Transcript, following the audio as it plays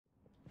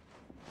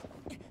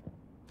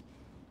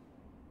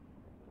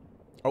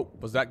Oh,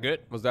 was that good?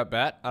 Was that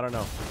bad? I don't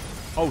know.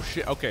 Oh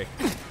shit, okay.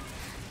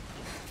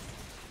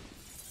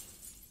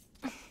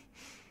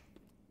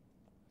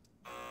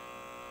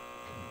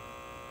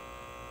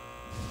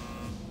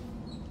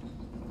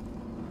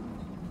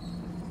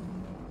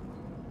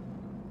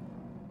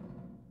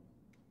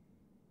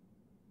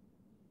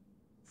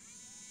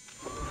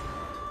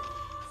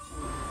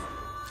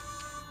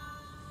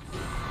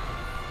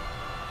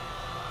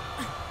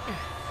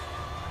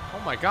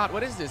 Oh my god,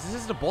 what is this? Is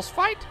this the boss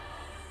fight?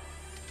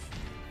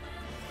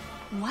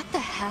 What the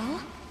hell?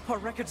 Our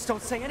records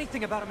don't say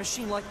anything about a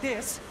machine like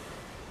this.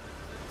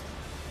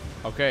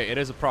 Okay, it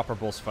is a proper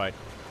boss fight.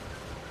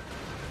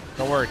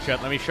 Don't worry,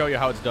 chat. Let me show you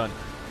how it's done.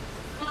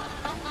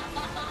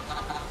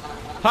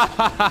 Ha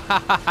ha ha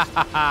ha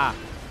ha ha!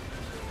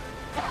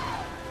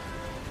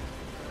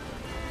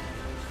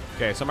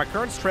 Okay, so my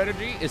current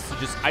strategy is to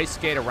just ice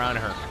skate around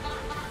her.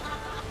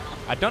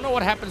 I don't know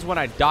what happens when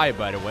I die,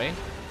 by the way.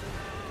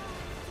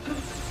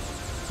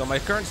 So my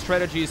current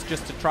strategy is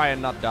just to try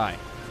and not die.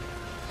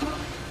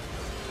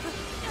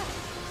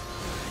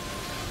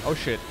 Oh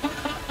shit.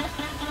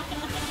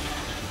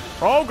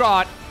 Oh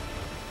god!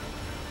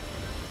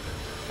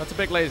 That's a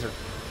big laser.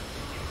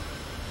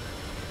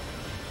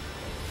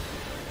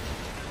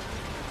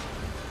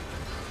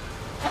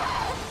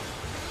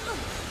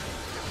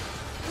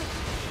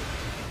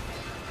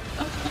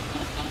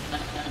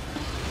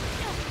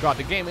 God,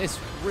 the game is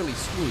really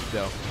smooth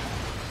though.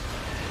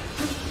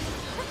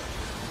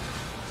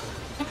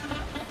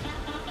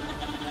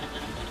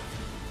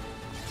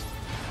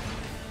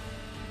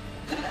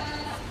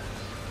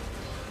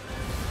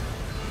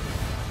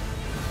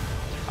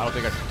 I don't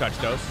think I should touch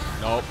those.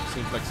 Nope.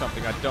 Seems like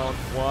something I don't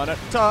want to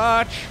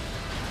touch.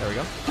 There we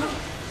go.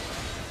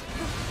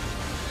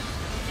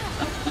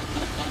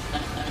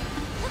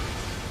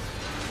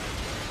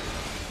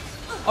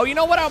 Oh, you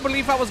know what I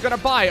believe I was going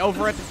to buy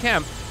over at the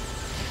camp?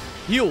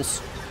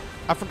 Heals.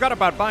 I forgot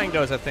about buying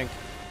those, I think.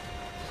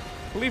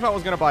 I believe I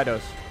was going to buy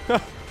those.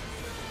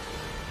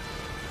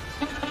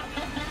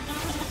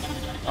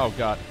 Oh,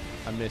 God.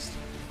 I missed.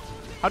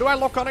 How do I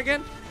lock on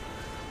again?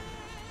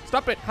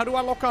 Stop it. How do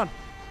I lock on?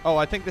 Oh,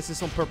 I think this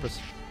is on purpose.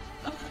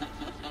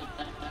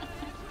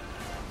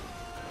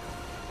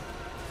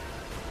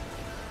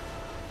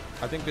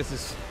 I think this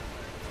is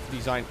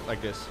designed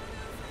like this.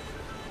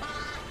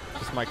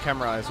 Because my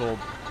camera is all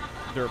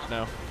derp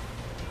now.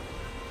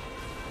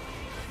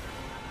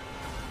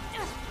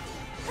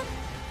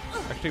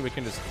 Actually, we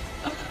can just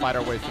fight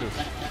our way through.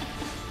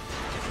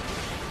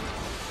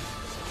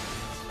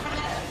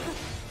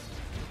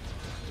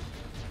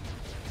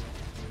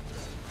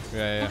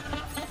 Yeah.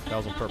 That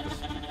was on purpose.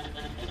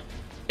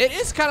 It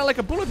is kind of like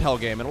a bullet hell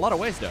game in a lot of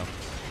ways, though.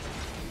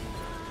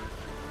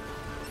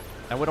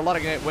 And with a lot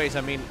of ways,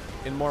 I mean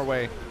in more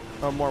ways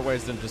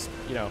than just,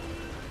 you know,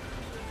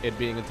 it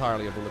being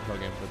entirely a bullet hell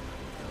game. But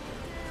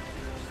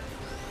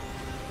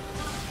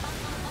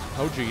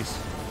oh, jeez.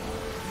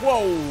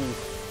 Whoa!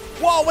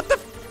 Whoa! What the?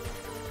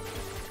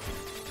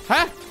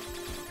 Huh?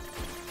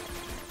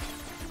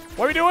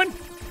 What are we doing?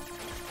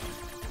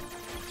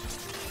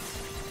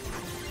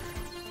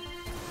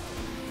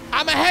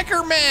 I'm a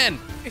hacker, man!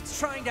 It's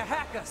trying to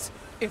hack us.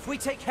 If we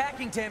take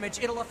hacking damage,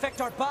 it'll affect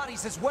our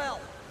bodies as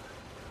well.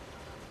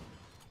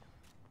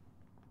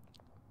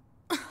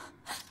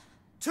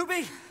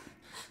 2B!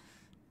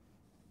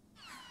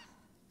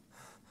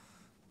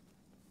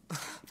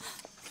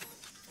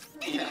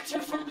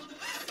 Beautiful.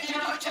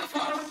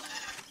 Beautiful.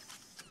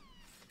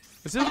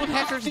 Is this what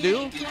hackers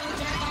do?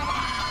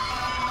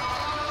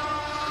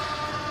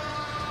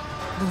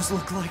 Those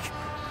look like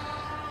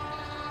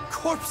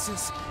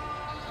corpses.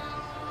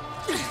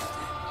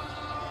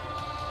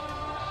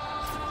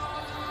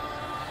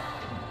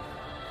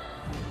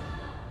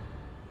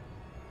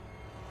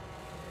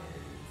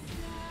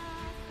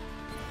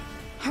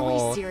 Are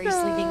we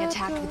seriously being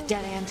attacked with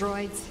dead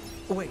androids?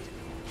 Wait,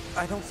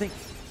 I don't think...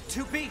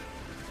 2B!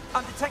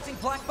 I'm detecting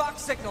black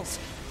box signals.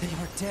 They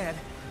aren't dead.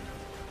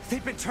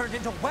 They've been turned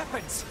into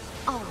weapons.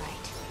 All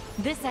right,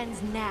 this ends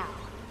now.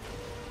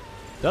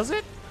 Does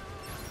it?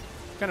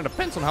 Kind of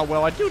depends on how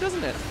well I do,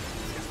 doesn't it?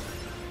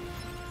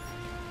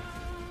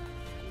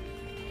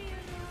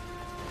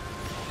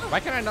 Why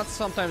can I not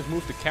sometimes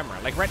move the camera?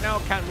 Like right now,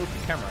 I can't move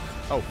the camera.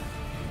 Oh.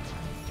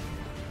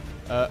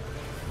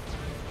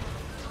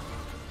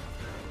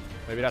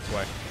 Maybe that's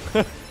why.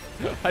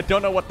 I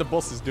don't know what the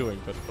boss is doing,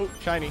 but... Oh,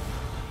 shiny.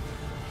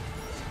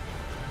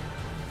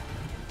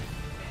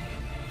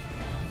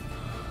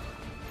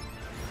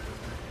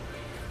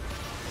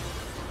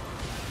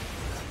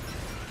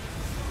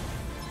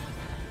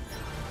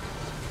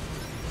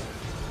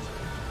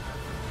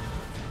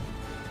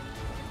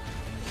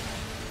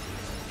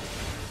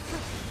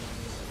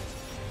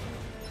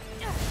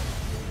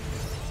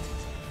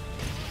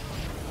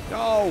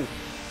 No!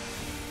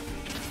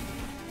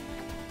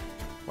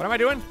 What am I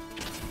doing?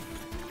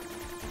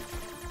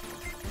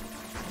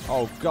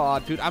 Oh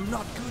god, dude, I'm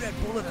not good at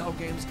bullet hell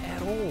games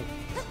at all.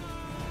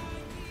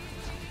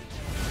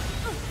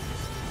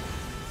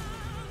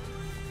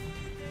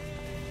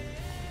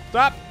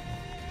 Stop!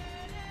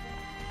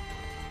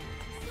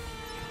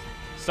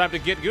 It's time to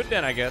get good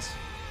then, I guess.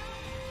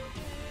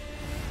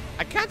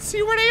 I can't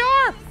see where they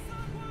are.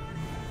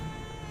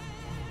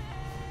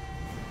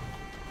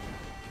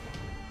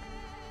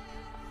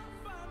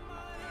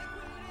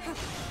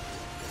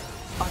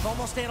 I've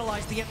almost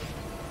analyzed the...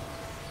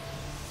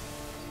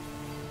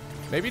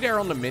 Maybe they're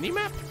on the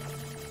mini-map?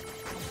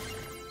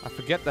 I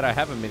forget that I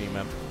have a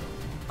mini-map.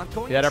 I'm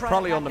going Yeah, to they're try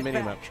probably to on the hack it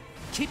mini-map. back.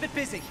 Keep it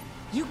busy.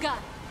 You got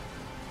it.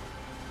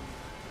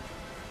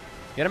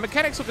 Yeah, the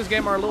mechanics of this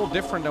game are a little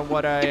different than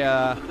what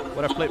I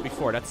played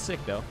before. That's sick,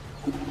 though.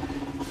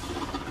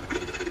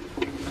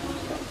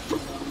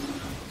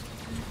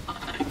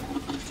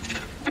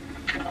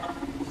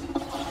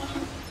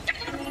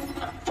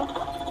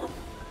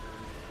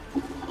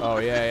 Oh,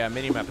 yeah,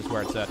 minimap is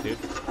where it's at, dude.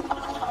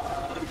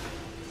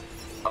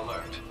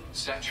 Alert.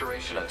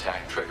 Saturation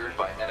attack triggered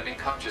by enemy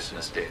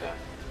consciousness data.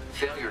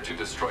 Failure to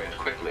destroy it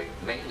quickly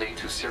may lead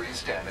to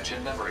serious damage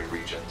in memory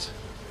regions.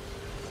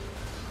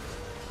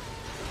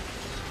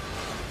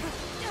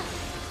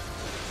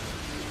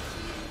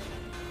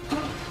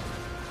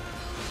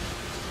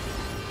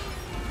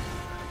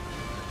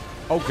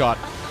 Oh, God.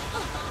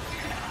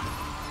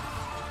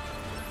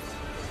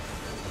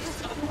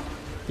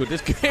 Dude,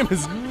 this game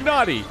is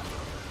nutty.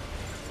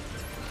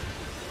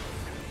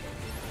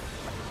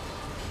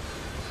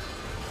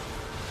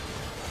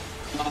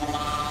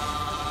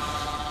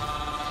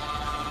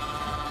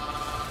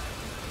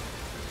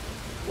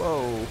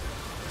 Whoa.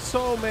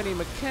 So many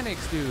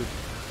mechanics, dude.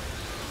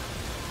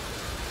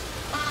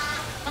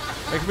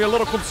 Makes me a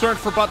little concerned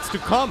for what's to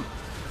come.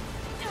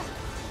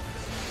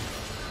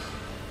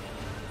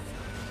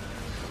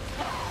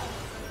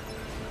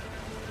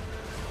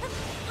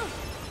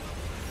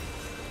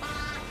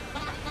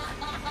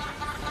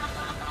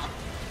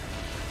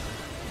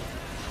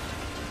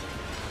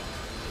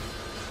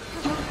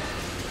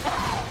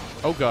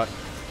 Oh, God.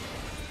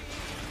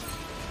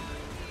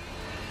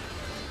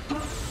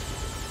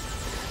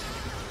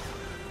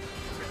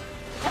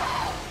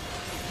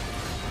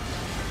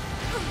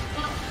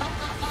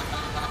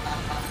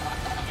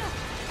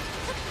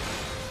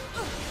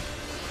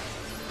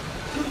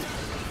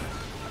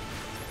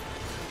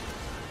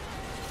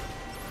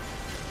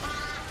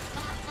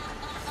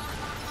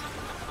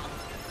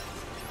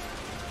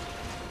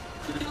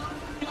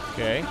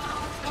 Okay.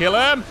 Kill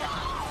him!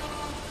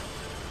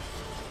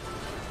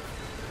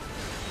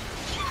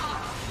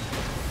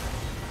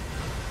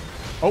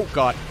 Oh,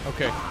 God.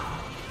 Okay.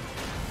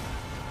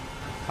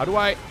 How do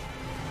I...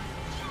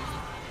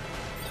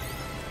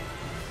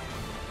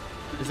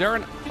 Is there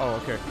an...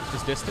 Oh, okay.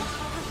 Just distance?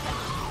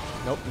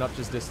 Nope, not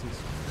just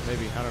distance.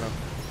 Maybe. I don't know.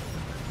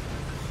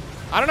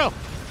 I don't know.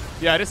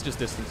 Yeah, it is just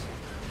distance.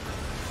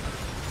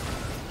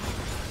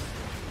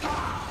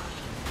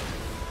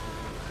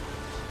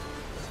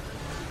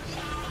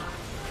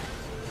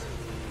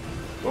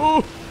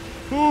 Ooh!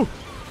 Ooh!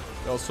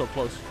 That was so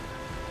close.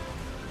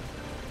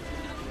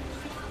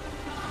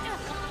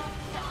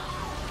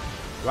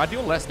 Do I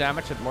deal less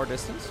damage at more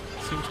distance?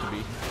 Seems to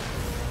be.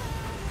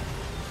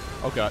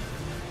 Oh, God.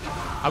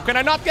 How can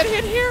I not get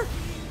hit here?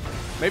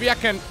 Maybe I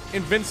can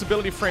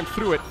invincibility frame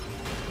through it.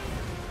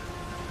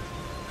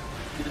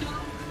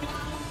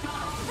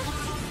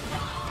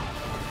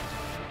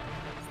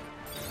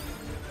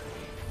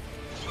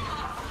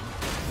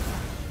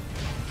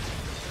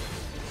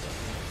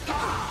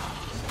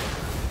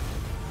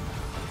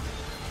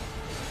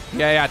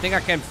 Yeah, I think I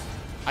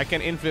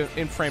can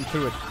in-frame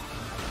through it.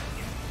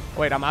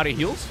 Wait, I'm out of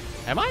heals?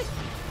 Am I?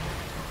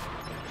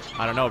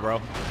 I don't know,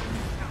 bro.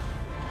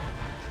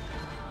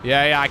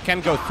 Yeah, I can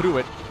go through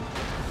it.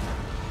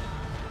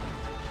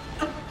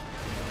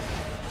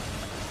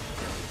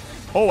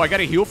 Oh, I got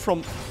a heal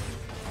from...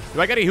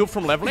 Do I get a heal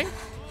from leveling?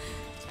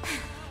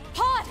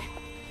 Pod!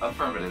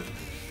 Affirmative.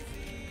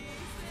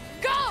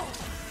 Go!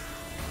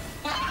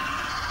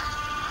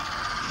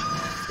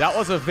 That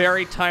was a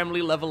very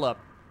timely level up.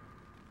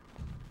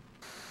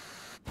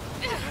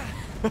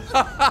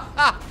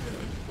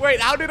 Wait,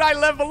 how did I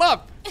level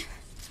up?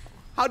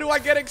 How do I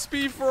get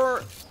XP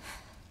for...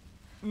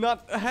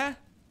 Not... Huh?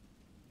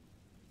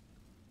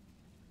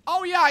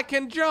 Oh, yeah, I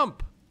can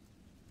jump.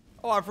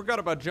 Oh, I forgot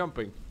about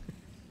jumping.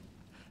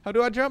 How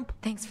do I jump?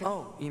 Thanks for...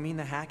 Oh, you mean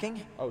the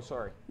hacking? Oh,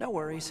 sorry. No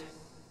worries.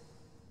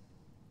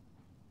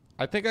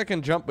 I think I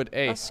can jump with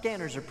A. Us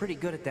scanners are pretty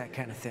good at that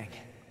kind of thing.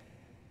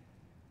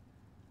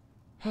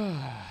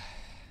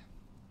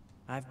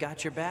 I've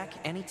got your back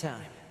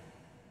anytime.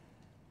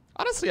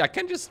 Honestly, I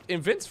can just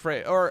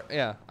frame, or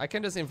yeah, I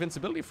can just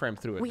invincibility frame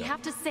through it. We though.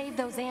 have to save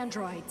those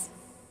androids.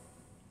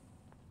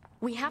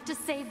 We have to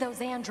save those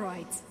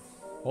androids.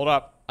 Hold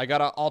up, I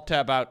gotta alt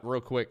tab out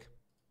real quick.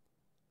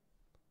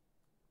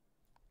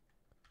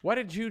 What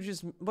did you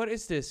just? What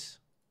is this?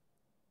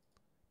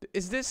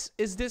 Is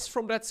this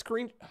from that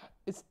screen?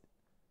 It's.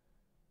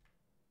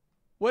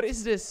 What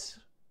is this?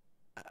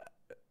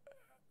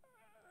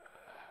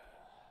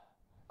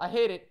 I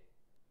hate it.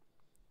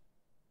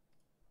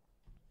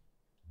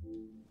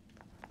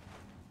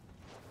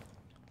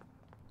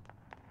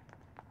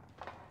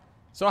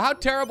 So how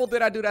terrible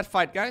did I do that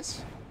fight,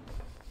 guys?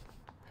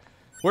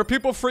 Were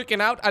people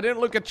freaking out? I didn't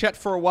look at chat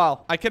for a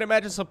while. I can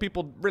imagine some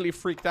people really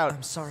freaked out.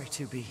 I'm sorry,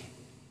 2B.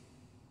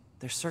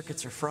 Their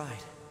circuits are fried.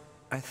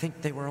 I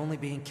think they were only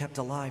being kept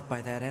alive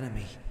by that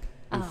enemy.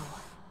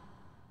 Oh.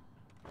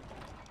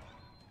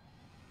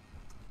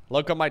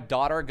 Look, my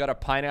daughter got a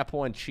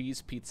pineapple and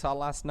cheese pizza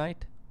last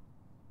night.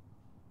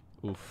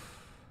 Oof.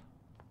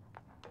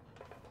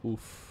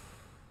 Oof.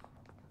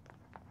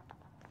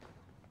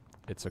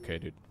 It's okay,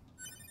 dude.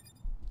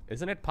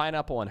 Isn't it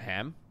pineapple and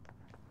ham?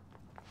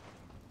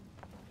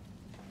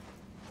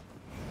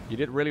 You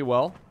did really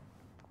well.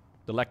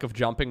 The lack of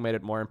jumping made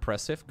it more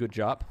impressive. Good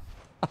job.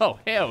 Oh,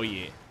 hell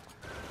yeah.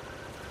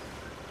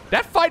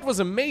 That fight was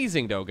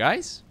amazing, though,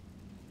 guys.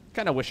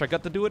 Kind of wish I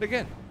got to do it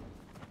again.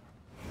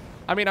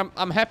 I mean,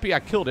 I'm happy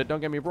I killed it, don't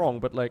get me wrong,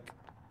 but, like,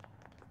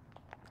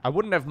 I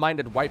wouldn't have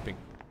minded wiping.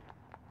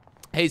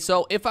 Hey,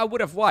 so if I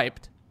would have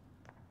wiped,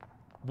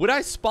 would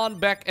I spawn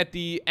back at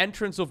the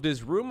entrance of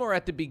this room or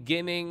at the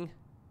beginning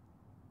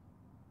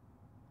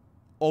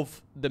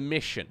of the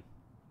mission?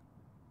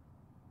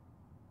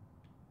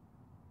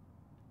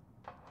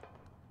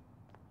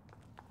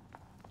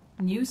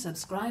 New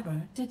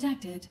subscriber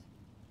detected.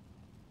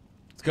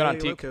 It's good on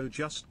Hey, Teak. Lowko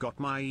just got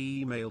my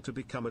email to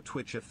become a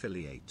Twitch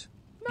affiliate.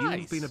 Nice.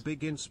 You've been a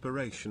big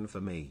inspiration for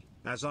me,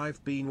 as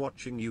I've been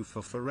watching you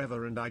for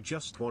forever and I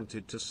just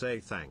wanted to say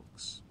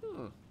thanks.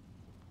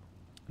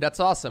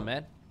 That's awesome,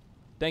 man.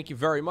 Thank you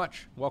very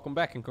much. Welcome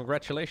back and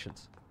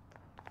congratulations.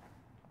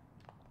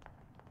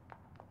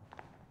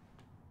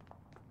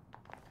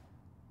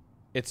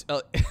 It's...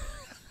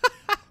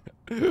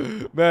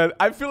 Man,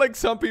 I feel like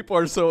some people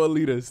are so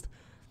elitist.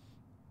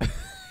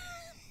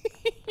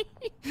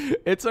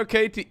 It's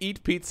okay to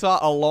eat pizza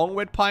along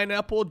with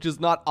pineapple, just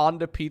not on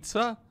the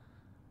pizza.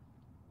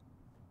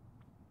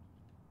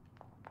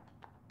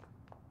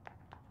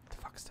 The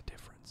fuck's the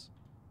difference?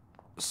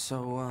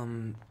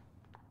 So,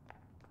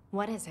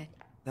 What is it?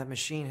 that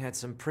machine had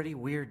some pretty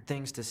weird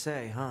things to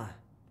say, huh?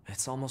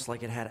 It's almost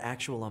like it had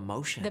actual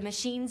emotion. The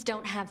machines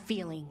don't have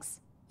feelings.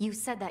 You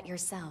said that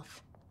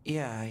yourself.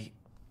 Yeah,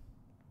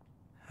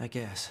 I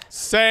guess.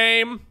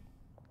 Same.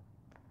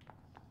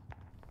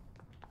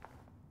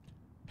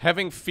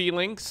 Having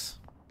feelings.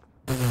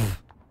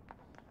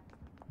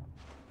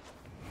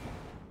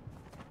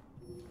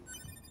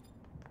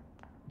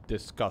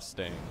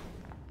 Disgusting.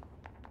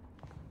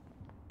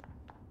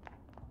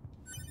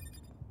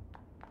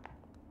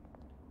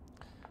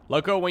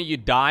 Lowko, when you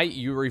die,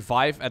 you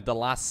revive at the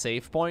last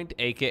save point,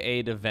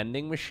 aka the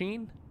vending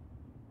machine.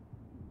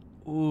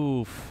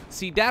 Oof.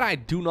 See, that I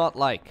do not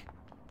like.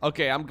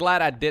 Okay, I'm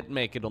glad I did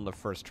make it on the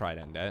first try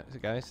then,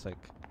 guys. Like...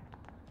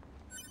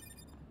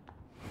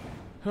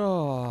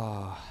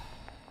 Oh.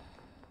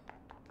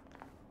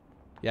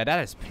 Yeah, that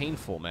is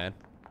painful, man.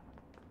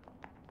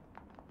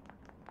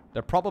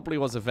 There probably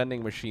was a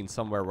vending machine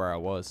somewhere where I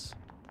was.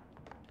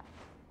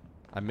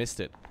 I missed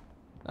it.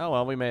 Oh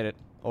well, we made it.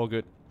 All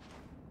good.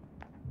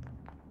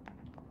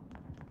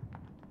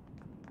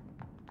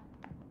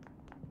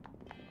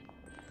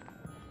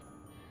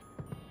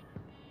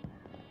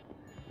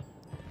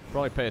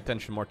 Probably pay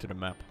attention more to the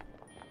map.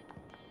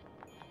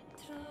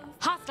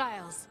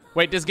 Hostiles!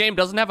 Wait, this game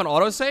doesn't have an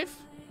autosave?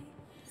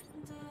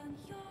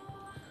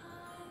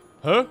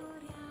 Huh?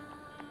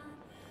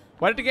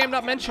 Why did the game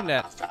not mention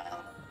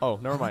that? Oh,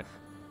 never mind.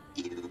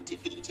 You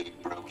defeated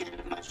Broken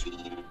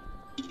Machine.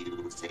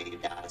 You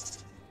saved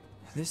us.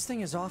 This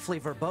thing is awfully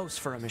verbose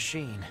for a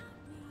machine.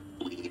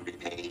 We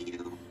repay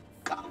you.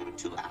 Come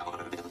to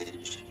our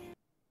village.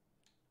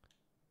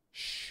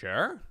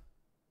 Sure.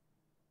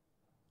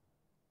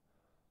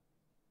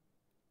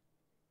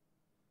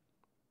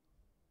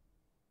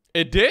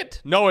 It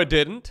did? No, it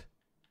didn't.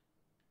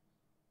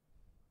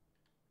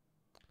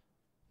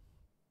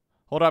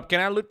 Hold up. Can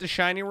I loot the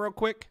shiny real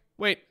quick?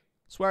 Wait.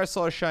 Swear I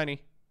saw a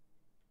shiny.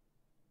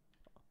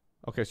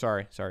 Okay,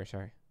 sorry.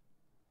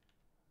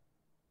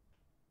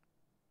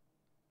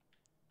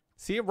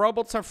 See,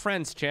 robots are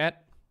friends,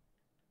 chat.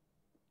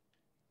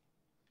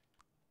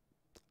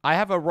 I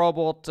have a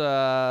robot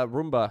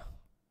Roomba.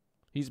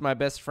 He's my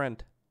best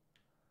friend.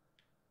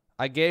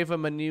 I gave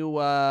him a new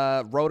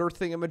rotor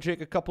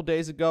thingamajig a couple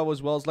days ago,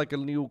 as well as like a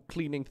new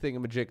cleaning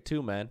thingamajig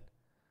too, man.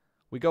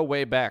 We go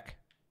way back.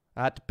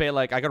 I had to pay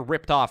like, I got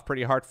ripped off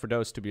pretty hard for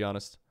those, to be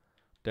honest.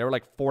 They were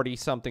like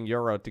 40-something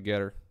euro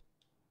together.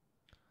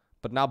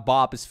 But now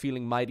Bob is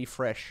feeling mighty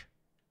fresh.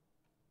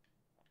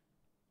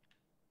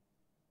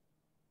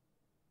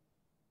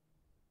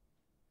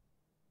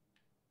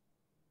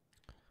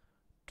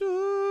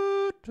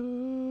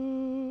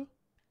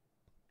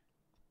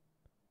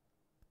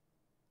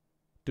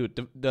 Dude,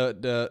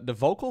 the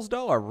vocals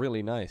though are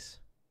really nice.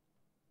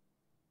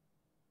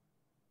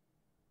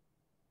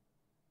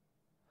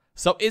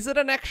 So is it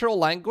an actual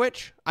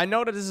language? I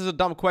know that this is a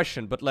dumb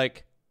question, but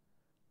like,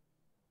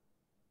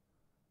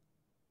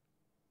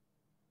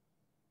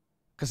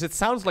 because it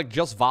sounds like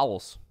just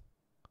vowels.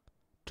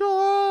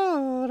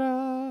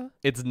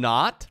 It's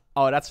not?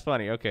 Oh, that's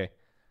funny. Okay.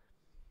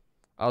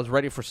 I was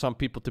ready for some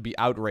people to be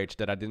outraged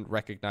that I didn't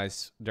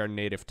recognize their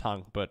native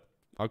tongue, but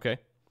okay.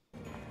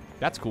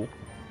 That's cool.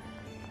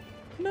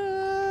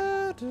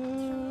 So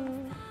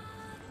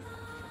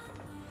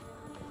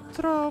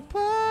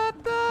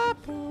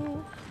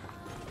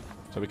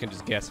we can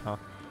just guess, huh?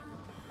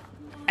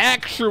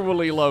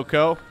 Actually,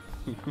 Lowko.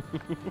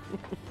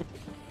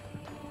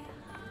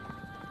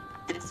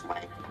 This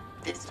way.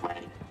 This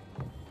way.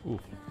 Ooh,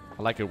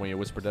 I like it when you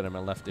whisper that in my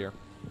left ear.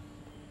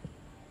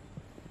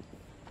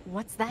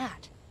 What's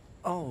that?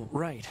 Oh,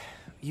 right.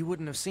 You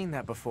wouldn't have seen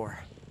that before.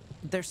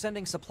 They're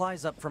sending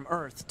supplies up from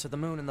Earth to the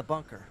moon in the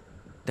bunker.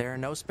 There are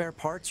no spare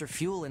parts or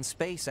fuel in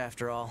space,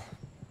 after all.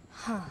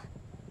 Huh.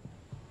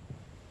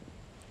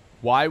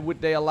 Why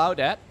would they allow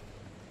that?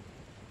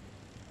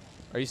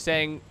 Are you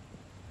saying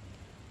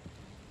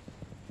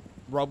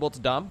robots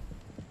dumb?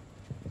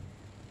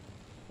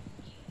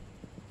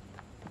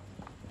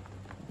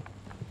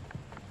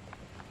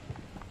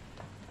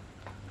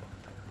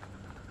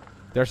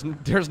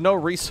 There's no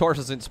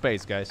resources in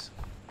space, guys.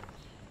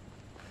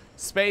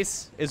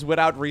 Space is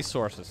without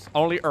resources.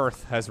 Only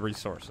Earth has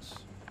resources.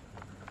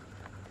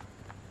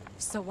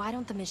 So why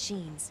don't the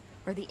machines,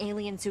 or the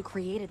aliens who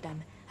created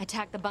them,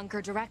 attack the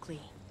bunker directly?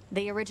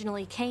 They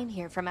originally came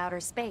here from outer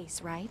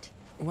space, right?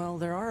 Well,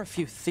 there are a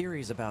few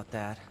theories about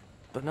that,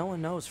 but no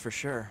one knows for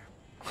sure.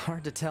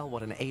 Hard to tell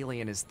what an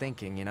alien is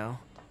thinking, you know?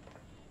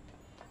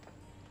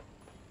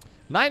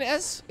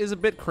 9S is a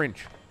bit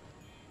cringe.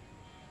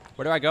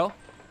 Where do I go?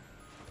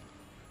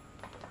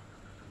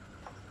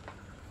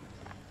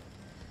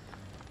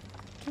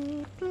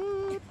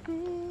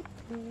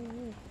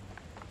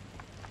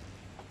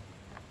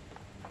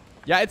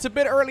 Yeah, it's a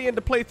bit early in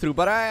the playthrough,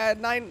 but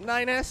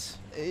 9S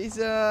is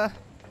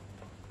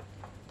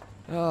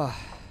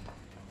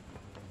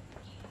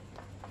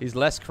he's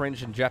less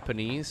cringe in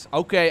Japanese.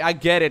 Okay, I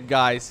get it,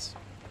 guys.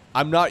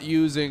 I'm not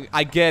using.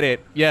 I get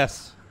it.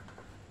 Yes.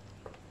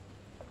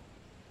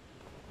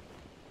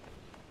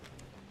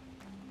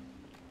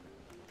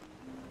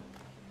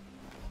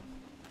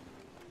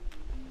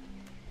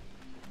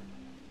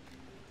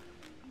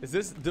 Is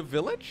this the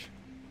village?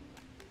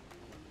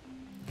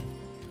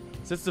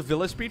 Is this the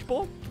village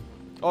people?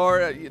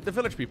 Or the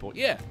village people?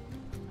 Yeah.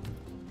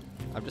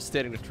 I'm just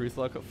stating the truth,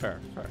 Lowko. Fair,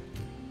 fair.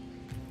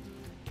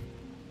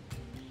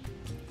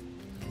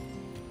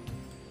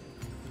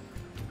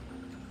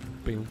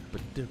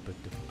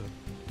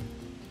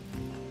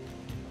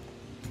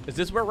 Is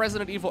this where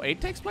Resident Evil 8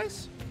 takes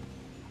place?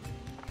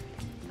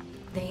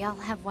 They all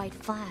have white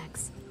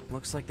flags.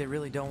 Looks like they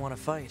really don't want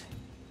to fight.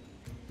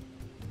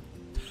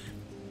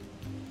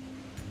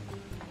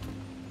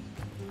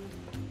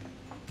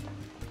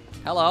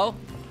 Hello?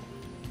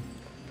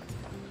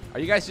 Are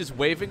you guys just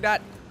waving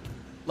that,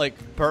 like,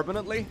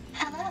 permanently?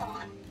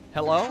 Hello.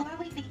 Hello? Before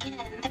we begin,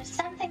 there's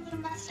something you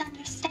must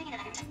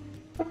understand.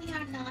 We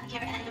are not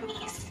your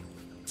enemies.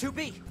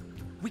 2B!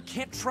 We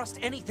can't trust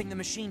anything the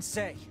machines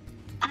say.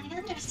 I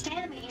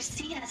understand that you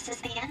see us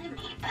as the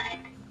enemy, but...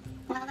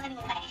 Well,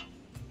 anyway.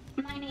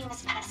 My name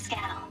is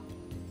Pascal.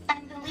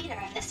 I'm the leader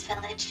of this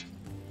village.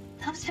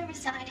 Those who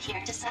reside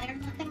here desire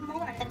nothing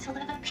more than to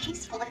live a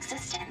peaceful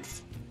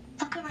existence.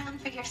 Look around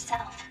for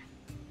yourself.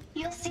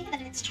 You'll see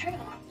that it's true.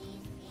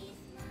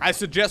 I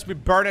suggest we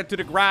burn it to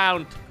the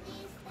ground.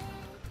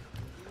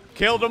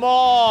 Kill them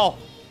all.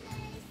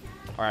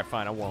 Alright,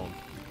 fine, I won't.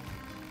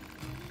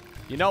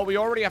 You know, we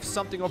already have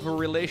something of a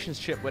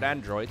relationship with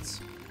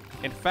androids.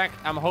 In fact,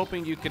 I'm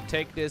hoping you could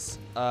take this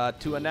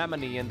to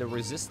Anemone in the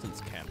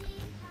resistance camp.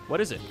 What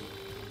is it?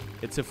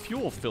 It's a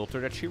fuel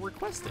filter that she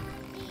requested.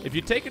 If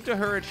you take it to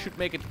her, it should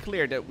make it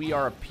clear that we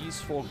are a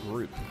peaceful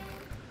group.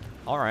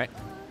 Alright.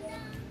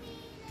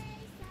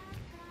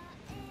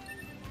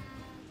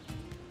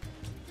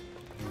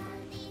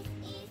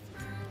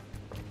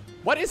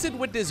 What is it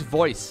with this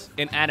voice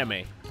in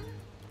anime?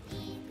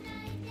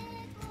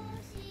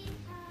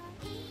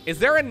 Is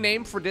there a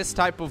name for this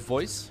type of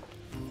voice?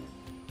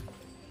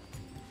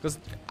 Because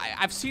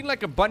I've seen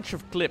like a bunch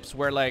of clips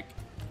where like...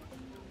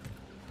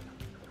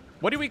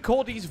 What do we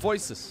call these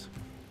voices?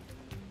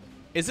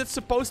 Is it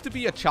supposed to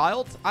be a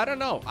child? I don't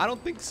know. I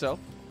don't think so.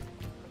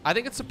 I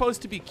think it's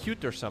supposed to be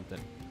cute or something.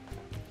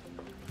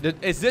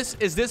 Is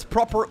this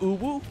proper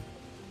uwu?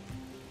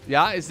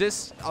 Yeah, is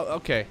this... Oh,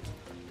 okay.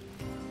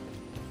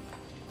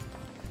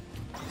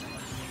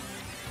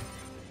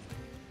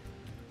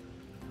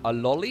 A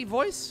lolly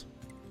voice?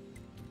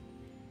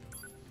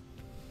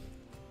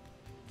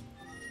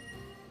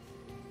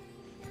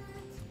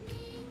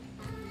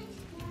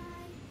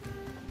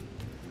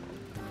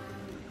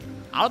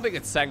 I don't think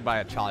it's sang by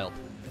a child.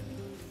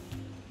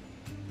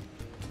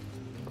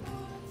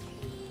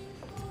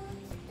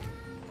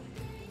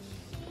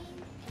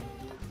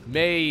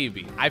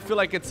 Maybe. I feel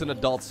like it's an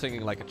adult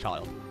singing like a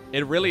child.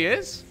 It really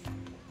is?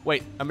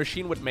 Wait, a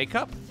machine with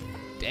makeup?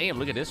 Damn,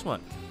 look at this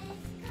one.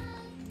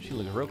 She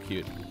looks real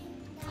cute.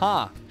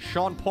 Huh,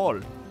 Sean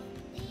Paul.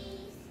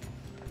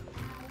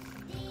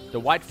 The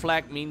white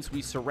flag means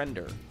we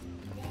surrender.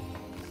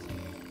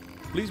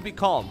 Please be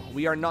calm.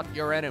 We are not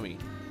your enemy.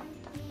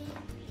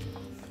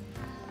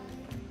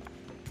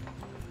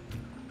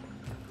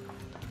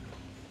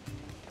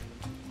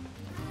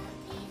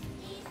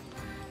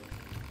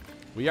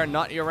 We are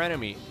not your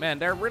enemy. Man,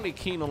 they're really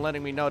keen on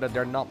letting me know that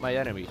they're not my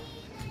enemy.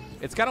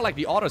 It's kind of like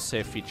the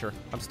autosave feature.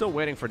 I'm still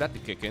waiting for that to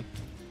kick in.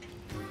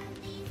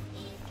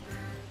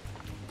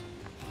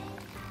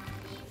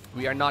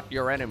 We are not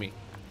your enemy.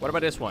 What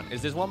about this one?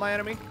 Is this one my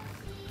enemy?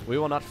 We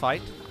will not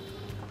fight.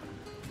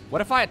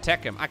 What if I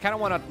attack him? I kind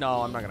of want to...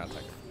 No, I'm not going to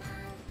attack him.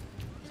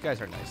 These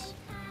guys are nice.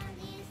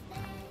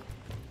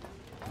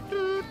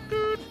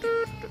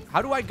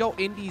 How do I go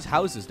in these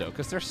houses, though?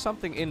 Because there's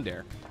something in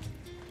there.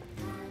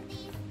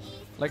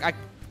 Like,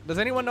 does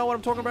anyone know what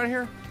I'm talking about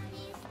here?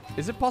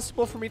 Is it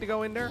possible for me to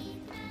go in there?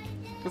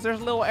 Because there's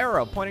a little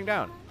arrow pointing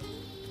down.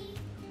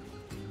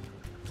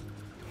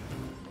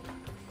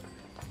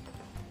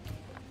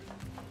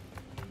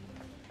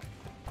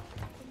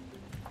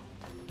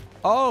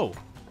 Oh.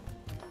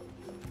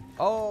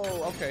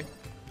 Oh, okay.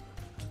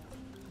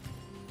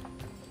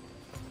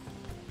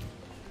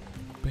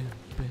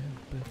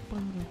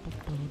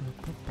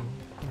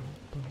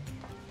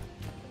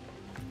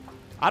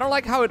 I don't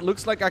like how it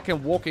looks like I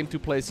can walk into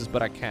places,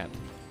 but I can't.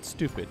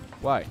 Stupid.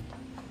 Why?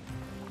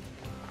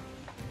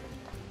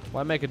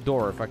 Why make a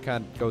door if I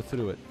can't go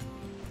through it?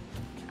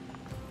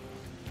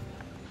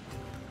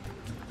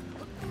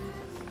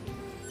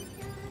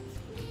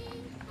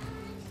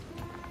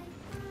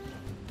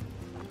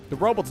 The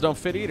robots don't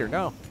fit either,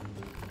 no.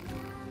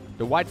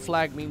 The white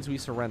flag means we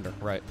surrender,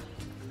 right.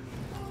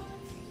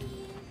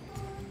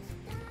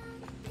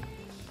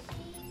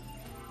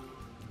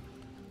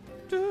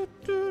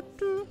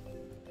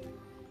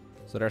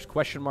 So there's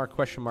question mark,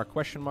 question mark,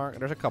 question mark.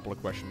 There's a couple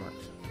of question marks.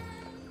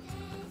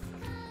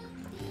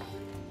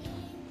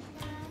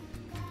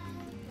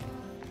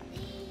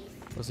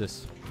 What's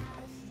this?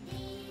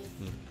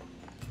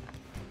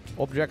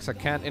 Objects I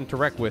can't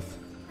interact with.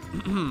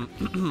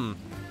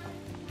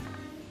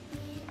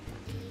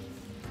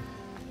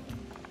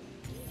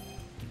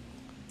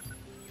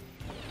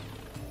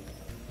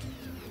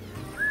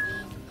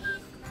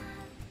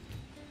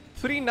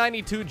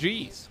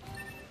 $392 Gs.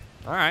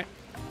 All right.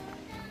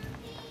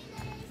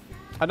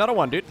 Another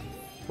one, dude.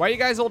 Why are you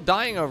guys all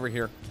dying over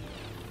here?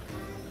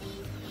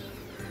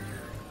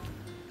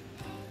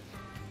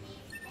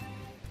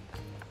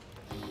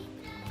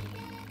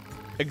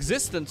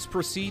 Existence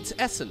precedes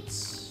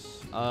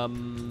essence.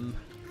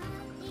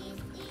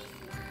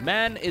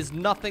 Man is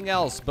nothing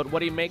else but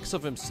what he makes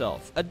of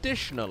himself.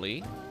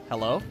 Additionally,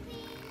 hello?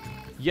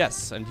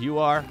 Yes, and you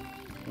are...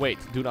 Wait,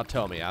 do not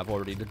tell me. I've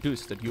already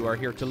deduced that you are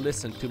here to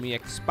listen to me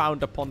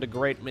expound upon the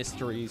great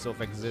mysteries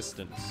of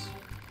existence.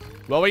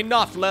 Well,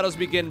 enough. Let us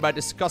begin by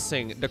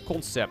discussing the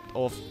concept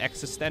of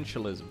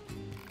existentialism.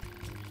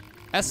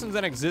 Essence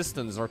and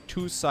existence are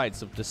two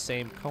sides of the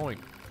same coin.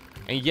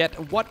 And yet,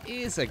 what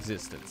is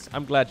existence?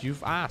 I'm glad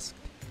you've asked.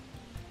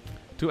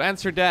 To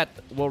answer that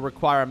will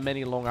require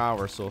many long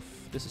hours of...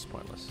 This is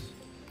pointless.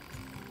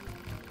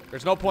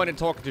 There's no point in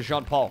talking to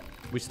Jean-Paul.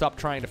 We stopped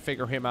trying to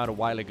figure him out a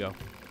while ago.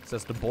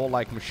 Says the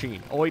ball-like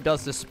machine. All he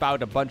does is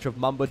spout a bunch of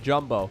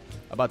mumbo-jumbo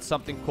about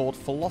something called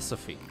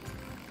philosophy.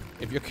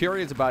 If you're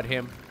curious about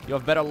him, you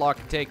have better luck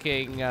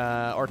taking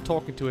or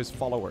talking to his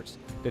followers.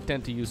 They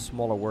tend to use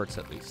smaller words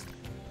at least.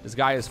 This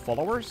guy has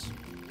followers?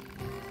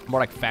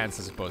 More like fans,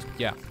 I suppose. But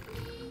yeah,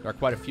 there are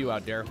quite a few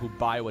out there who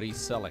buy what he's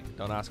selling.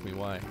 Don't ask me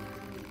why.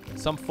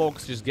 Some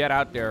folks just get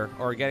out there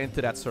or get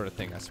into that sort of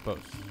thing, I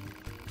suppose.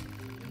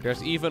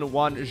 There's even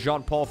one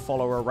Jean-Paul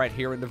follower right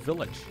here in the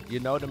village. You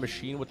know the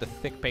machine with the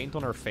thick paint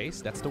on her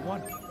face? That's the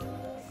one.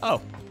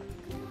 Oh.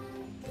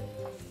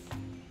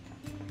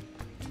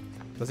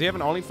 Does he have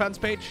an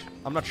OnlyFans page?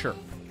 I'm not sure.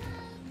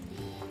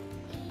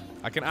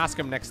 I can ask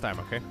him next time,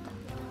 okay?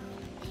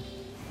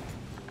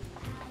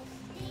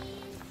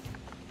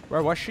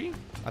 Where was she?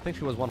 I think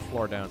she was one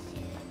floor down.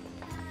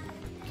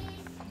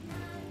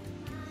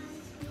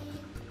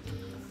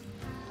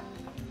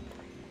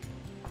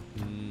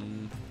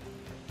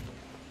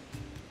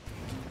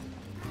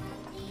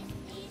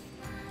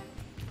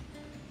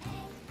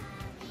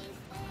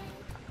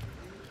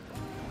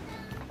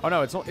 Oh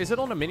no, it's is it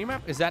on the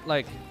minimap? Is that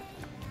like...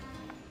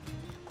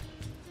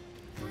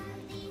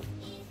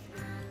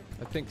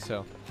 I think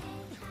so.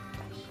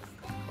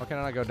 Why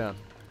can't I go down?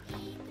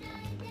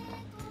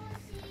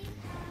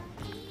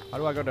 How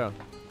do I go down?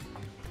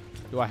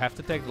 Do I have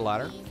to take the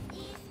ladder?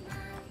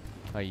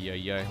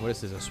 Ay. What is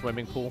this, a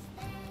swimming pool?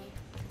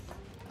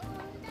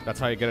 That's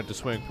how you get into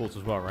swimming pools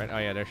as well, right? Oh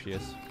yeah, there she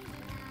is.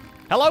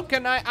 Hello,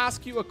 can I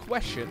ask you a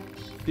question?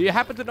 Do you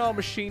happen to know a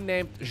machine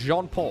named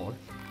Jean-Paul?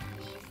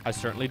 I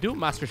certainly do.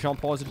 Master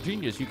Jean-Paul is a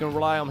genius. You can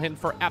rely on him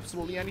for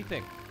absolutely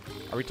anything.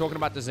 Are we talking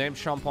about the same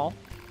Jean-Paul?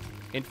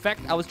 In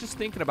fact, I was just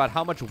thinking about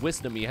how much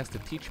wisdom he has to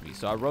teach me,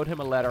 so I wrote him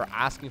a letter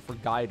asking for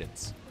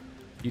guidance.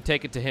 You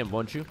take it to him,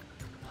 won't you?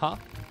 Huh?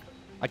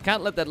 I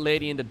can't let that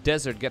lady in the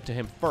desert get to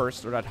him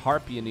first, or that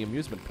harpy in the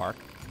amusement park.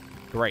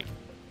 Great.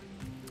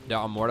 There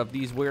are more of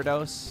these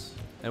weirdos.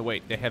 And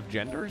wait, they have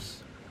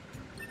genders?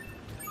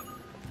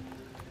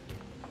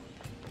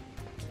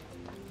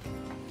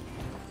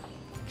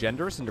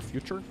 Genders in the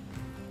future?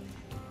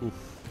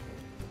 Oof.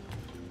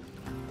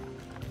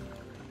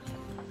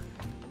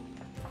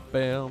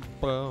 Bam,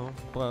 bam,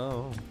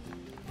 bam.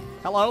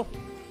 Hello?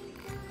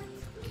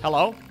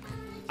 Hello?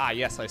 Ah,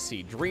 yes, I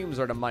see. Dreams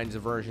are the mind's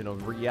version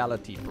of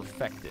reality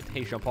perfected.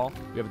 Hey, Jean-Paul,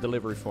 we have a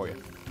delivery for you.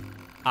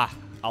 Ah,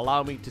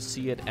 allow me to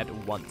see it at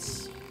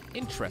once.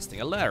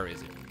 Interesting. A letter,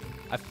 is it?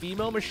 A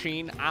female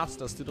machine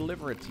asked us to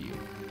deliver it to you.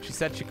 She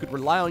said she could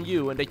rely on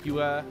you and that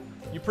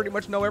you pretty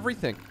much know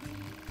everything.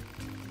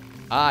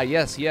 Ah,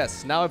 yes,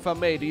 yes. Now, if I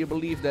may, do you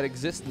believe that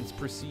existence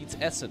precedes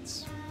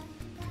essence?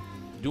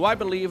 Do I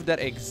believe that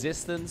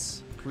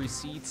existence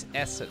precedes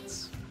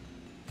essence?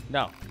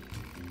 No.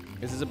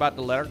 Is this about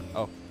the letter?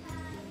 Oh.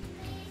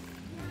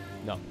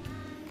 No.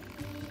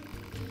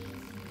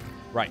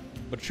 Right.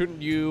 But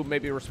shouldn't you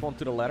maybe respond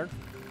to the letter?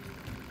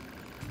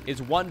 Is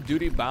one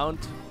duty bound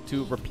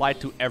to reply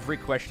to every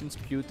question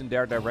spewed in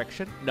their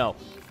direction? No.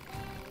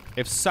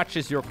 If such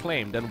is your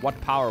claim, then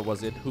what power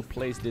was it who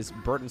placed this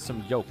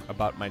burdensome yoke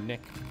about my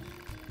neck?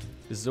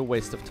 This is a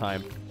waste of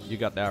time. You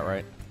got that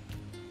right.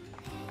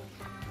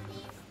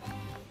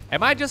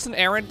 Am I just an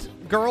errant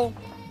girl,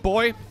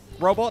 boy,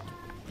 robot?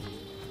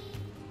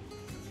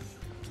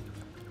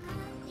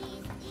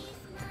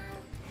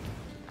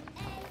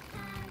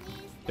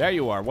 There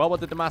you are. Well,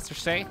 what did the master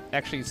say?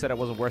 Actually, he said I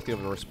wasn't worthy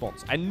of a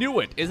response. I knew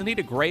it. Isn't he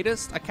the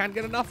greatest? I can't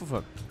get enough of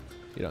him.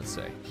 You don't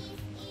say.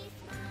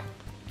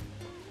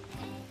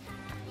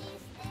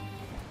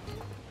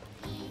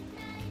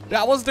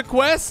 That was the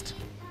quest?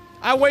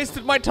 I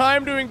wasted my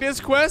time doing this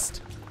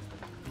quest?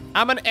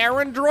 I'm an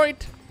errand droid?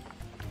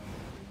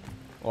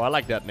 Oh, I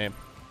like that name.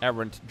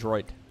 Errand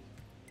droid.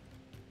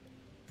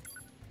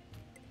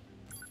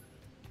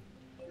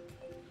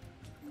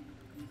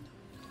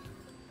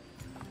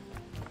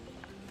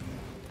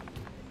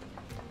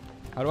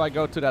 How do I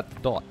go to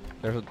that dot?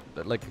 There's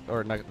a, like,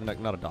 or not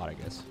a dot, I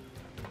guess.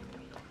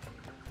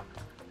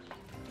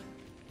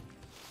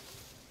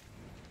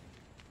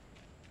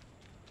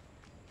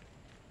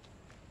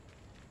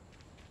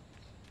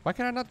 Why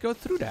can I not go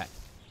through that?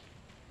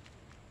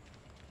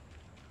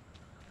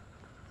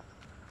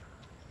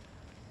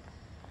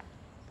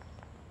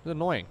 It's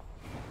annoying.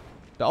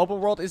 The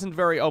open world isn't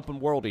very open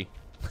worldy.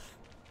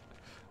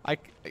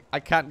 I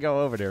can't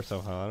go over there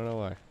somehow. I don't know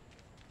why.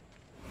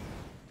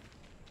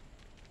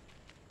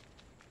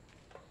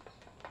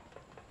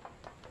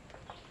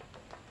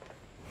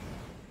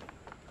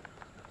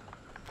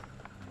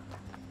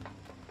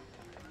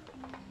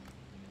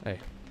 Hey,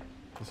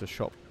 there's a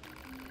shop.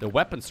 The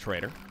weapons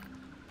trader.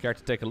 Care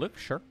to take a look?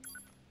 Sure.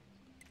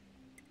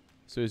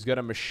 So he's got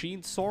a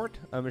machine sword,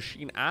 a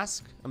machine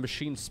axe, a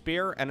machine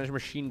spear, and a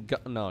machine gun.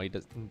 No, he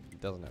doesn't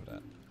have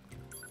that.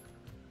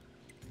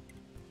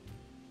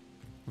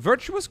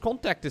 Virtuous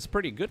contact is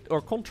pretty good, or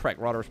contract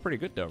rather is pretty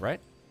good though, right?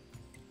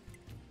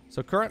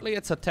 So currently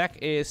its attack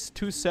is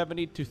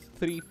 270 to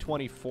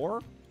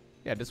 324.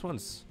 Yeah, this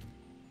one's...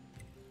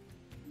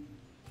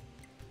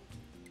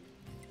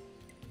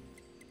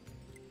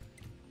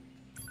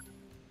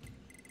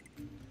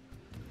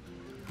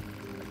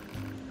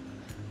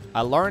 I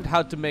learned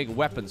how to make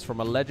weapons from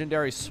a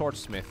legendary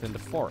swordsmith in the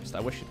forest. I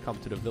wish you'd come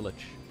to the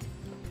village.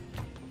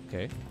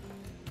 Okay.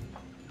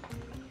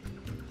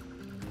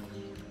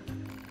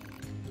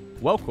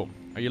 Welcome.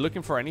 Are you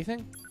looking for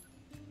anything?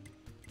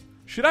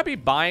 Should I be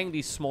buying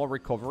these small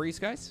recoveries,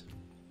 guys?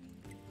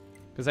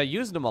 Because I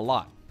use them a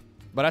lot.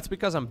 But that's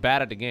because I'm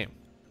bad at the game.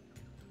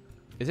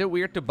 Is it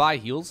weird to buy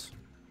heals?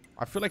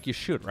 I feel like you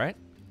should, right?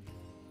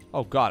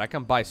 Oh god, I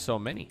can buy so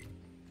many.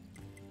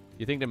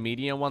 You think the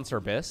medium ones are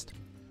best?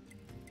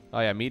 Oh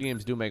yeah,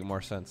 mediums do make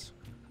more sense.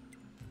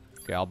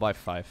 Okay, I'll buy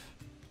 5.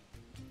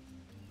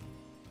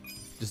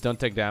 Just don't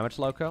take damage,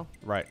 Lowko?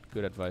 Right,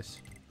 good advice.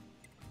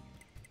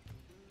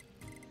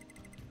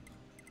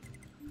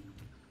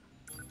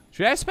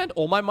 Should I spend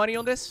all my money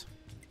on this?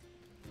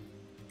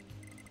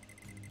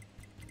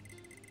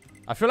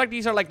 I feel like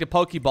these are like the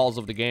Pokeballs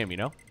of the game, you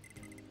know?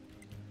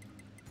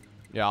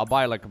 Yeah, I'll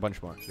buy like a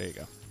bunch more. There you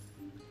go.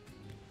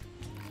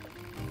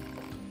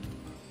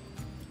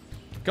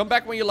 Come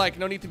back when you like.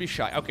 No need to be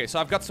shy. Okay, so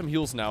I've got some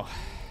heals now.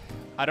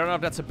 I don't know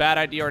if that's a bad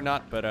idea or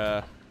not,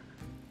 but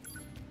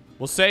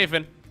we'll save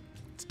it.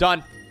 It's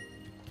done.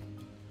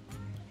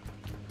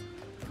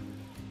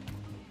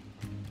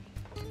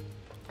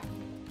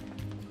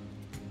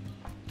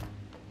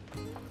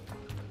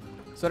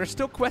 So there's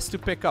still quests to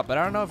pick up, but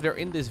I don't know if they're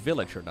in this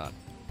village or not.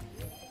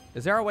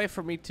 Is there a way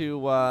for me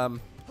to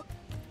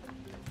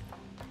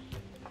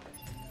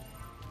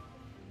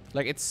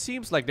like, it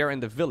seems like they're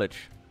in the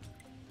village.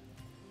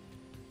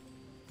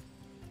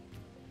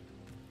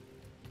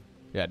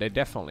 Yeah, they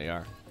definitely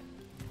are.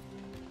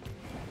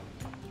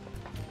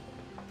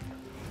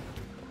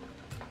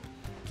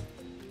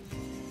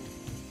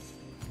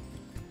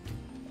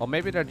 Or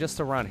maybe they're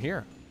just around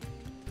here.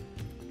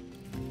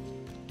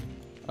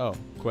 Oh,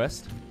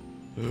 quest?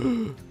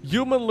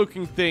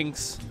 Human-looking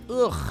things.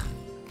 Ugh.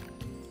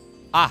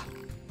 Ah.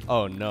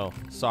 Oh, no.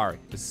 Sorry.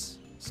 Is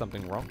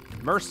something wrong?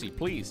 Mercy,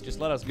 please. Just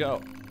let us go.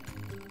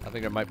 I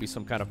think there might be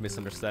some kind of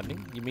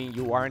misunderstanding. You mean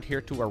you aren't here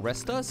to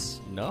arrest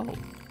us? No.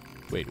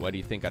 Wait, why do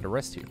you think I'd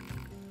arrest you?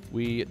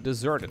 We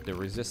deserted the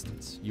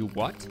resistance. You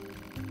what?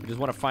 We just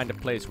want to find a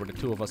place where the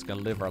two of us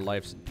can live our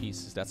lives in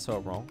peace. Is that so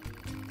wrong?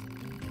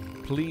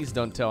 Please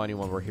don't tell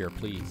anyone we're here,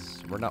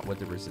 please. We're not with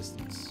the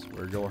Resistance.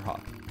 We're your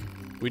hub.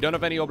 We don't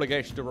have any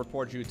obligation to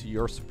report you to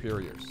your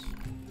superiors.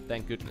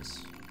 Thank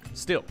goodness.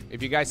 Still,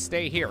 if you guys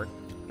stay here,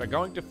 they're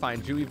going to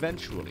find you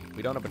eventually.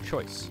 We don't have a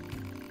choice.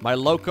 My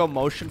Lowko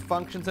motion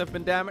functions have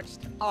been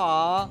damaged.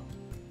 Aww.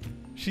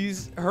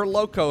 Her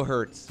Lowko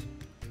hurts.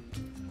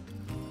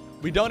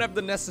 We don't have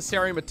the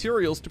necessary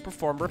materials to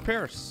perform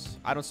repairs.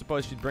 I don't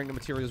suppose she'd bring the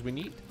materials we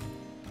need.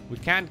 We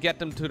can't get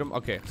them to them.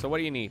 Okay, so what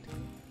do you need?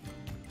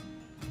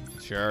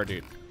 Sure,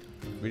 dude.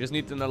 We just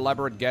need an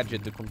elaborate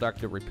gadget to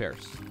conduct the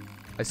repairs.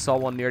 I saw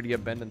one near the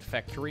abandoned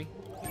factory.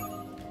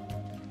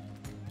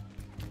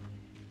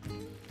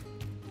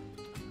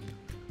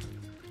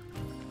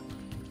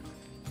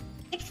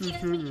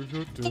 Excuse me,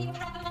 do you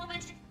have a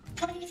moment?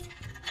 Please,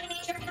 I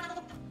need your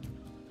help.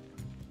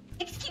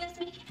 Excuse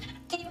me,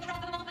 do you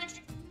have a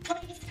moment?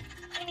 Please,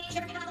 I need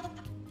your help.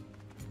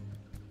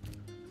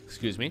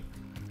 Excuse me.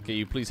 Can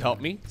you please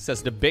help me?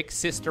 Says the big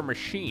sister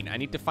machine. I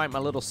need to find my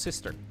little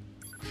sister.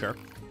 Sure.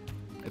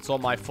 It's all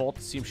my fault.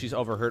 It seems she's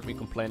overheard me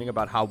complaining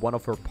about how one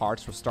of her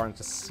parts was starting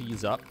to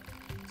seize up.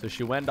 So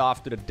she went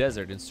off to the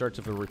desert in search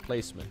of a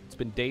replacement. It's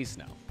been days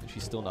now, and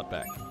she's still not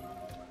back.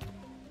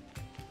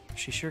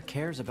 She sure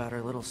cares about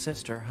her little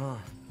sister, huh?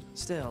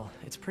 Still,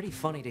 it's pretty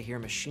funny to hear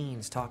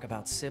machines talk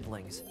about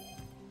siblings.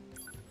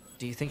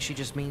 Do you think she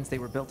just means they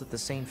were built at the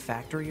same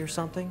factory or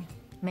something?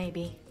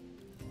 Maybe.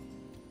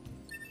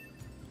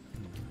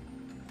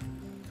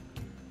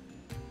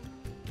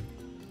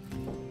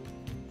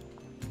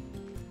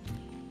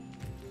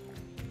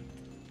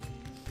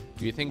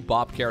 Do you think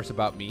Bob cares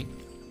about me?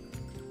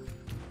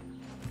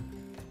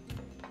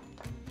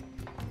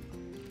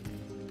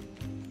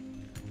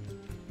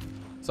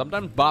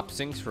 Sometimes Bob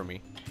sings for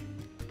me.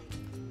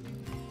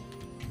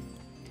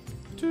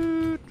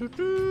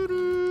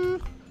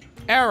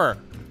 Error.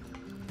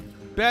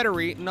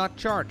 Battery not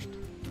charged.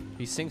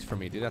 He sings for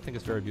me, dude. I think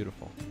it's very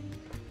beautiful.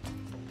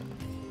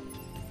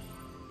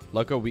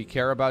 Lowko, we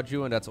care about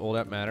you, and that's all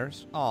that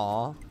matters.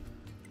 Aww.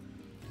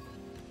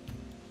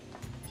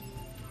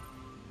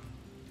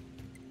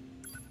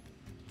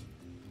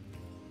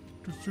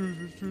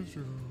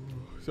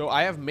 So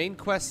I have main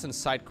quests and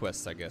side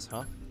quests, I guess,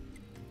 huh?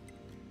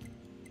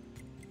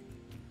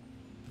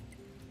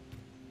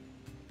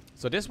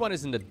 So this one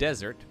is in the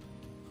desert.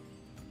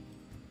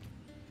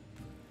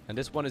 And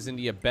this one is in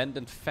the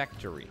abandoned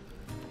factory.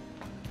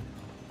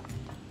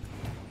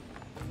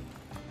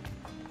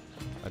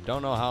 I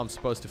don't know how I'm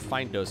supposed to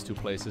find those two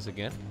places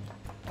again,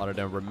 other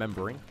than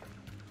remembering.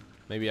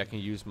 Maybe I can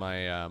use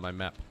my my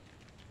map.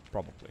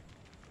 Probably.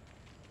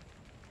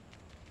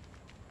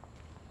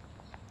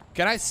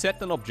 Can I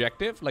set an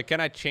objective? Like,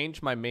 can I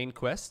change my main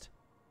quest?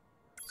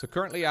 So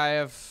currently I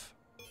have...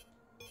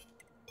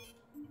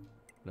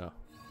 No.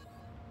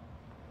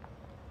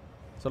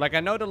 So like I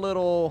know the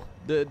little...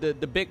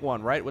 The big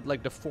one, right? With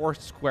like the 4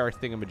 square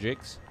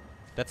thingamajigs.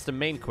 That's the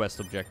main quest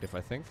objective, I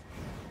think.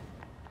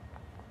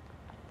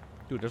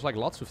 Dude, there's like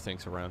lots of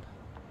things around.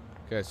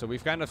 Okay, so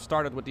we've kind of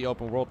started with the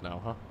open world now,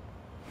 huh?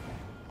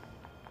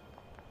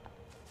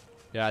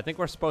 Yeah, I think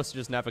we're supposed to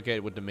just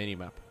navigate with the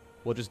mini-map.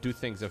 We'll just do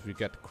things if we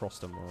get across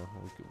them or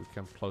we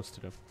come close to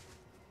them.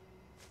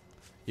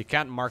 You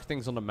can't mark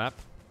things on the map,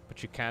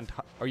 but you can't...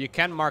 Or you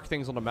can mark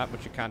things on the map,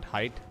 but you can't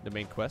hide the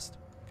main quest.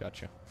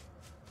 Gotcha.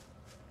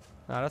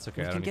 Nah, that's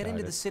okay. We I don't can need to get hide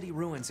into the it. city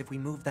ruins if we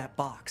move that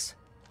box.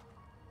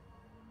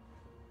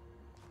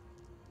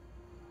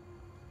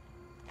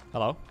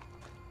 Hello?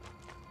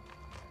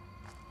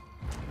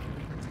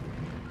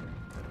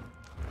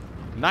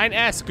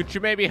 9S, could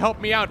you maybe help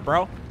me out,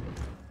 bro?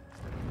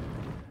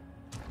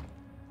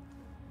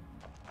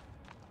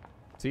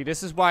 See,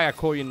 this is why I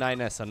call you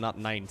 9S and not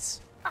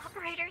 9s.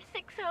 Operator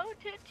 60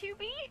 to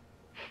 2B.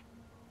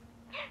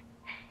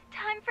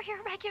 Time for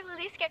your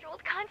regularly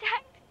scheduled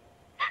contact.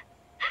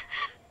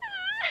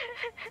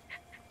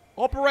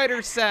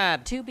 Operator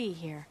sad. 2B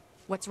here.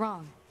 What's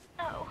wrong?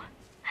 Oh.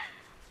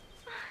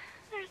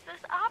 There's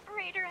this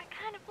operator I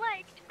kind of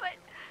liked, but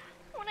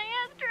when I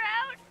asked her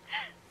out,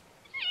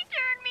 she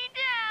turned me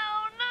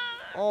down.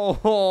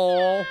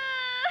 Oh.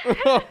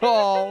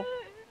 Oh.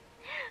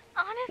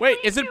 Honestly, Wait,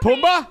 is it 2B,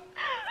 Pumbaa?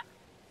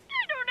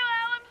 I don't know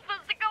how I'm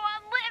supposed to go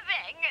on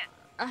living.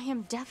 I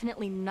am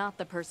definitely not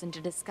the person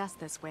to discuss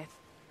this with.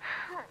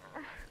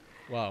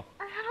 Wow.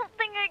 I don't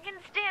think I can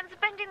stand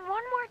spending one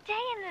more day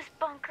in this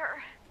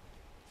bunker.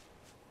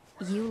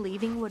 You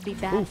leaving would be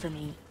bad for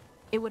me.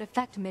 It would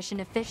affect mission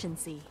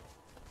efficiency.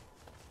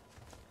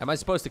 Am I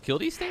supposed to kill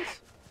these things?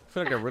 I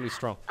feel like they're really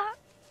strong.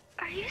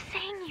 Are you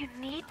saying you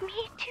need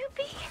me,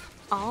 2B?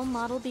 All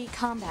Model B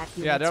combat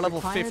units Yeah, they're level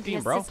require 15,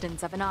 the bro.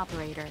 assistance of an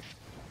operator.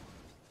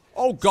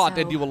 Oh god,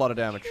 they So- do a lot of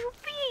damage.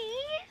 2B?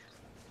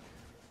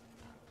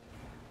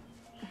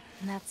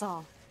 That's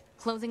all.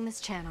 Closing this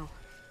channel.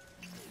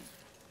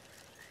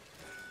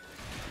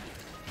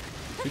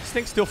 Do these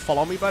things still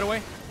follow me, by the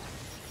way?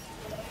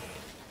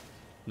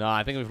 No,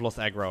 I think we've lost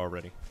aggro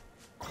already.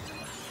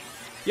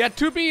 Yeah,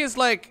 2B is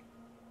like...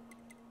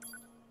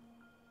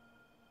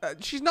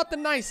 She's not the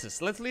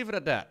nicest. Let's leave it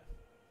at that.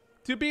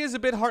 2B is a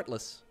bit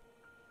heartless.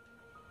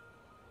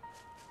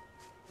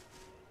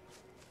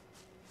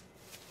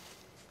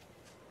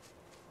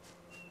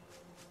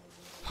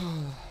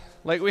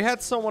 Like, we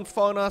had someone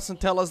phone us and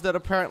tell us that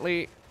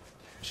apparently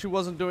she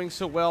wasn't doing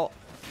so well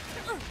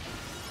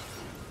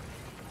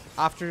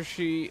after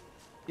she,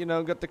 you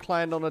know, got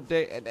declined on a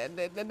date.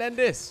 And then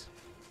this.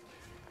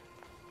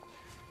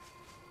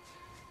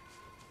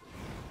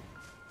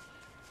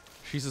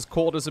 She's as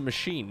cold as a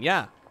machine.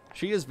 Yeah,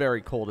 she is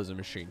very cold as a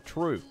machine.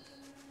 True.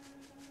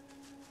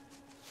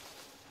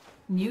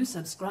 New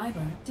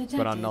subscriber detected.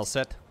 But on null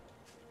set.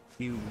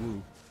 You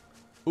woo.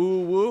 Ooh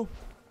woo.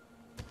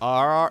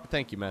 RR.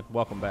 Thank you, man.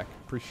 Welcome back.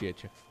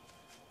 Appreciate you.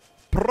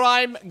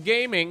 Prime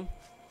Gaming.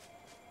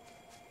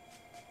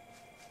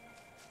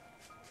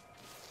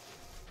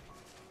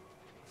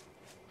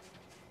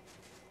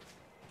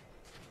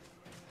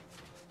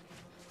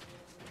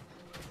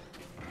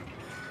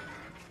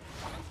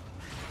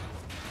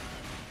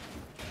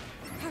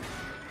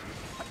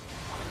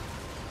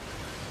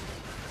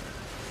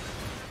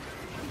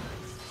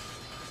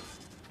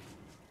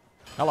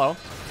 Hello.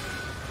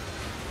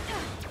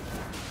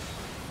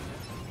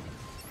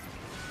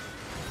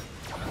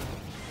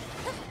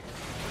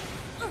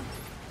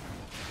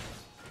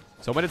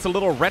 So when it's a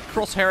little red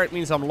crosshair, it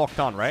means I'm locked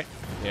on, right?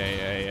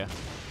 Yeah.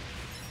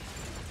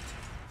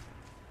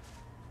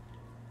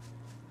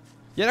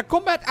 Yeah, the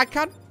combat, I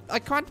can't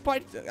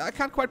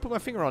quite put my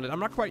finger on it. I'm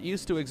not quite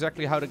used to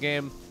exactly how the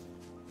game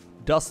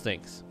does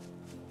things.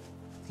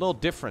 It's a little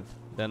different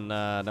than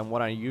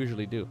what I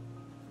usually do.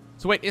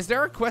 So wait, is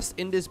there a quest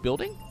in this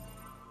building?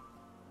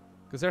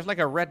 Because there's like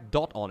a red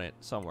dot on it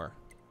somewhere.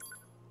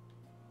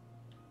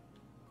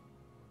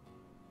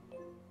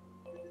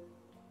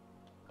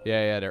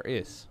 Yeah, there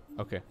is.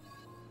 Okay.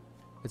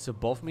 It's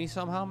above me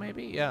somehow,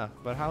 maybe? Yeah,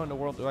 but how in the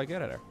world do I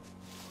get it there?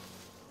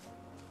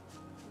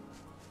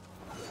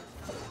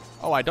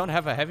 Oh, I don't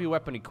have a heavy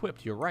weapon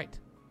equipped. You're right.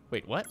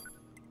 Wait, what?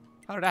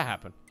 How did that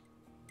happen?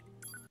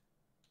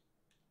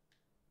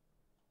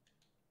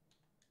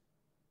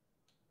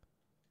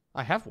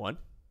 I have one.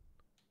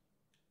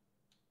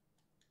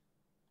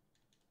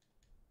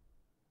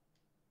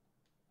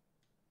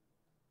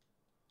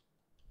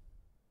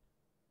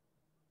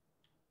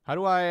 How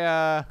do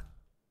I,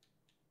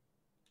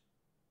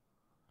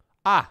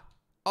 Ah!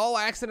 Oh,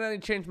 I accidentally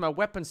changed my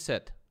weapon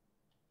set.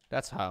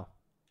 That's how.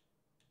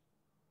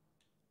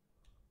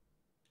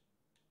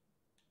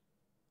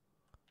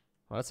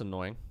 Well, that's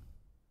annoying.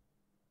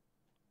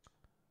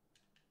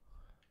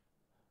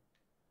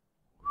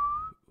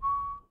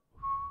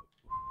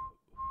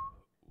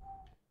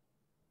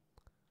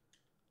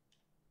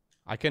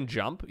 I can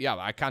jump? Yeah,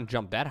 but I can't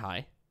jump that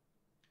high.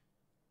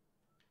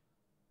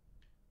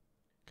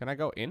 Can I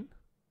go in?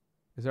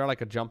 Is there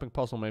like a jumping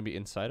puzzle maybe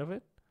inside of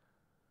it?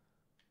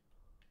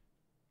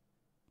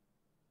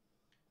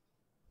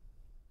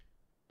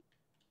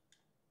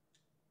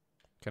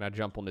 Can I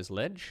jump on this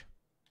ledge?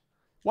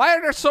 Why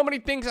are there so many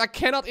things I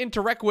cannot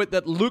interact with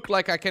that look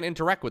like I can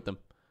interact with them?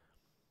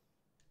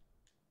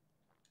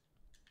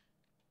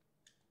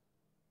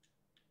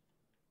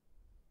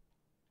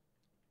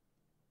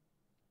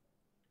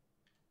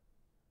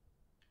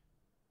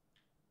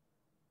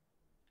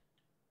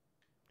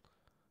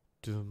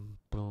 Dum,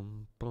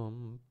 bum,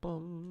 bum,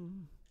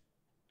 bum.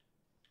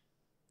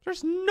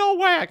 There's no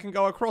way I can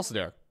go across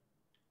there.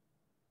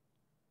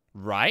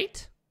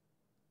 Right?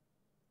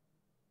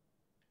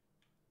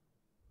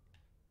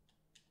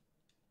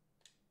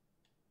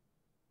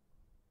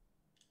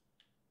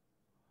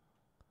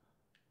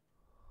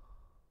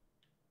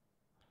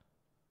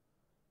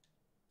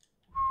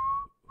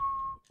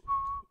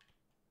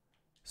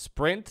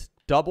 Sprint,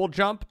 double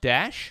jump,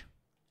 dash?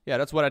 Yeah,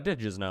 that's what I did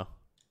just now.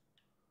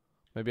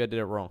 Maybe I did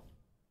it wrong.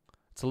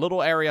 It's a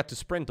little area to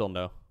sprint on,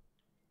 though.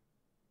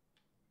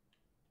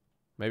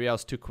 Maybe I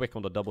was too quick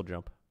on the double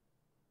jump.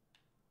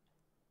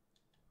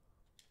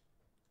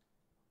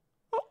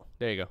 Oh,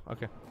 there you go.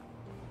 Okay.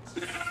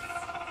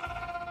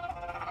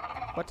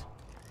 What?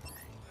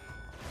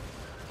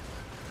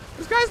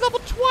 This guy's level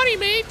 20,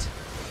 mate!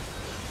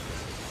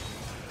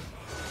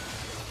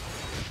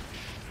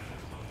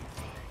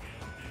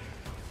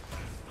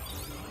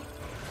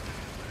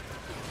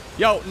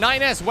 Yo,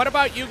 9S, what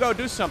about you go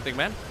do something,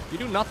 man? You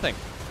do nothing.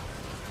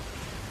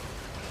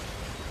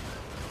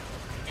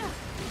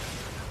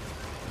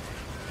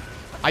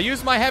 I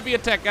used my heavy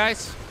attack,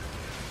 guys.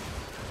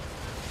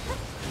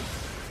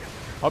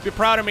 Hope you're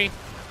proud of me.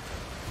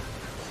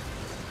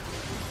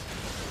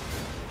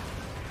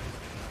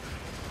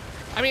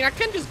 I mean, I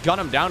can just gun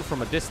him down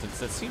from a distance.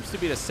 That seems to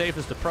be the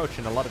safest approach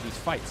in a lot of these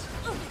fights.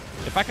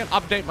 If I can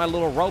update my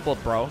little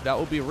robot, bro, that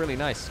would be really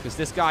nice. Because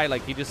this guy,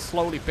 like, he just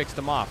slowly picks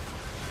them off.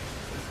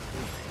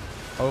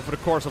 Over the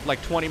course of,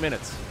 like, 20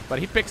 minutes. But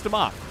he picks them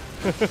off.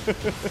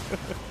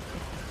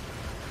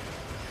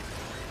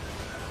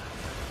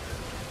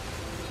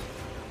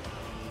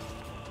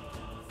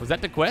 Was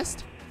that the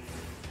quest?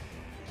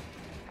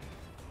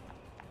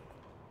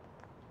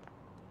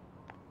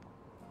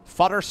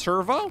 Fodder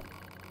servo?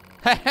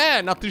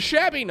 Heh, not too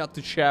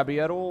shabby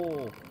at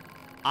all.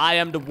 I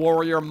am the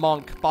warrior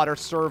monk, Father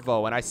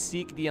Servo, and I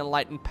seek the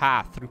enlightened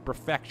path through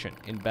perfection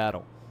in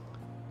battle.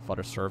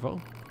 Father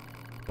Servo?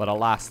 But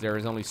alas, there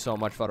is only so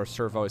much Father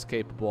Servo is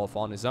capable of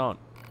on his own.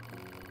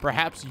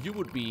 Perhaps you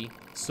would be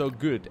so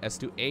good as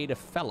to aid a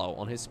fellow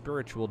on his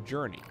spiritual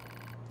journey.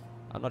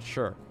 I'm not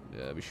sure.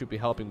 We should be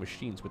helping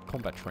machines with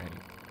combat training.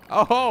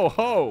 Oh ho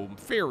ho!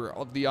 Fear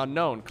of the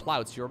unknown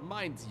clouds your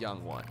minds,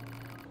 young one.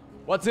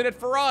 What's in it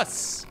for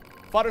us?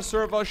 Father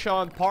Servo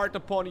shall impart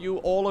upon you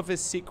all of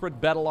his secret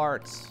battle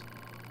arts.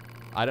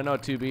 I don't know,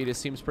 2B. This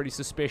seems pretty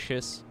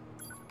suspicious.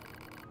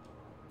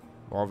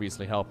 We're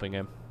obviously helping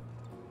him.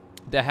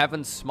 The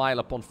heavens smile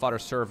upon Father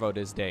Servo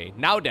this day.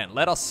 Now then,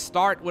 let us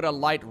start with a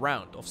light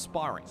round of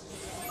sparring.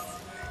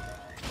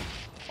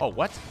 Oh,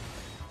 what?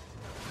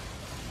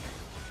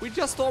 We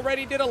just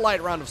already did a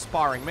light round of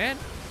sparring, man.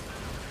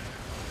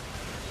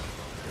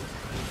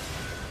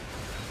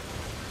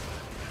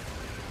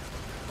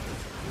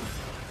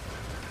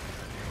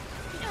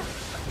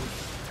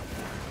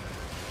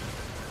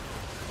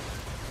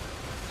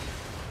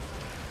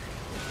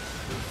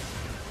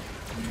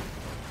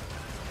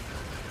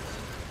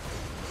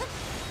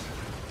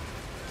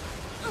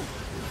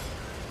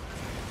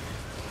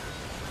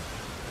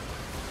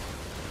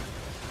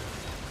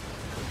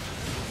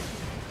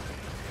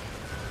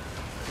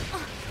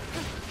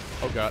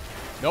 Oh god.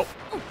 Nope.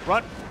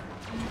 Run.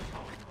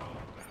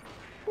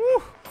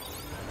 Woo.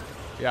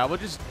 Yeah, we'll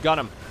just gun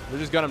him. We'll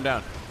just gun him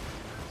down.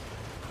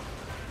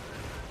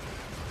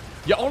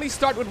 You only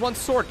start with one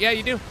sword. Yeah,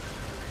 you do.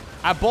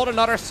 I bought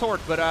another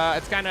sword, but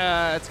it's kind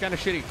of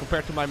shitty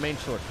compared to my main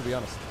sword, to be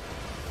honest.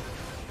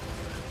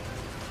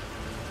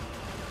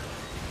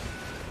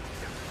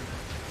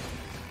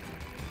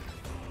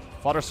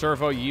 Father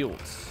Servo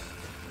yields.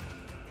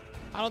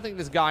 I don't think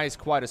this guy is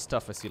quite as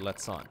tough as he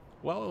lets on.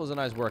 Well, it was a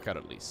nice workout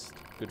at least.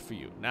 Good for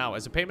you. Now,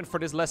 as a payment for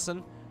this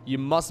lesson, you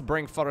must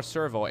bring Father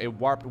Servo a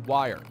warped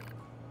wire.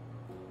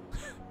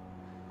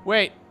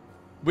 Wait,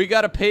 we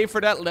gotta pay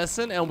for that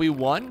lesson and we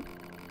won?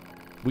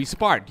 We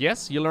sparred,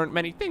 yes? You learned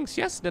many things,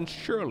 yes? Then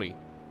surely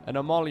an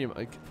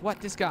emolument. What?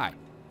 This guy?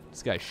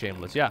 This guy's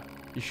shameless, yeah.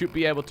 You should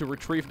be able to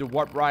retrieve the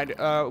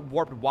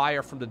warped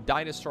wire from the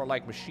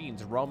dinosaur-like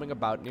machines roaming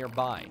about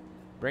nearby.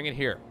 Bring it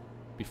here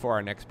before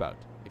our next bout,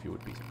 if you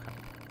would be so kind.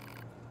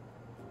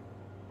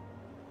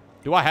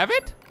 Do I have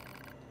it?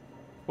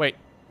 Wait,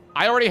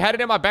 I already had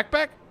it in my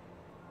backpack?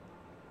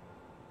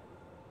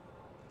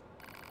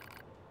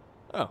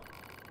 Oh.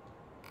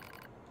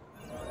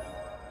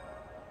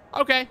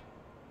 Okay.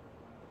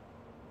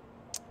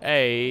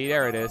 Hey,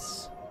 there it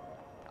is.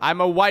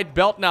 I'm a white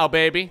belt now,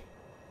 baby.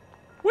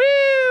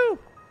 Woo!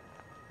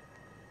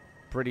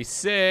 Pretty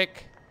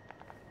sick.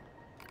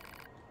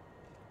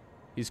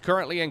 He's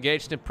currently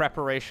engaged in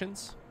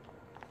preparations.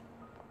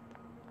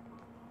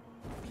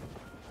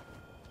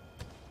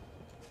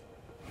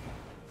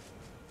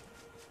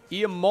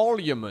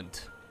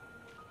 Emolument.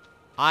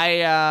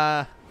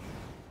 I'm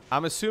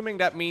assuming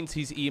that means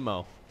he's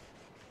emo.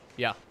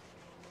 Yeah.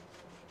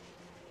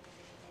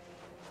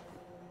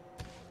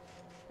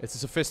 It's a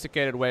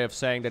sophisticated way of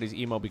saying that he's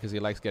emo because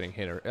he likes getting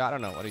hit. Or I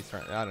don't know what he's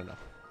trying. I don't know.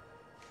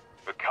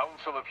 The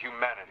Council of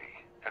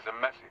Humanity has a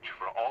message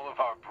for all of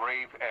our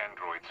brave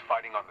androids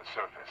fighting on the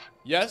surface.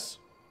 Yes?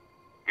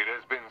 It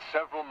has been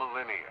several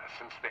millennia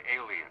since the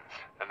aliens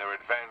and their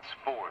advanced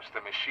force,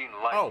 the machine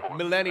life force. Oh,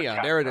 millennia.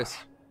 There it is.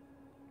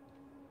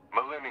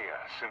 Millennia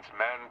since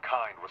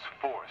mankind was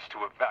forced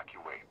to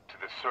evacuate to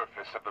the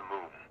surface of the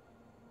moon.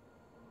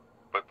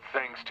 But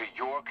thanks to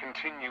your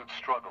continued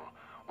struggle,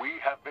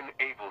 we have been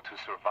able to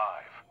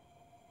survive.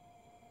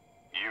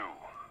 You,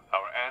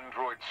 our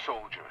android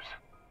soldiers,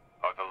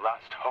 are the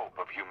last hope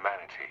of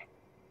humanity.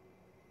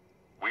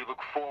 We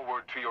look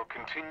forward to your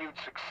continued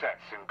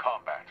success in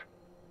combat.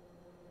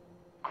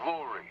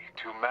 Glory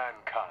to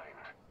mankind.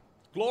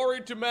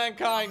 Glory to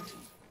mankind.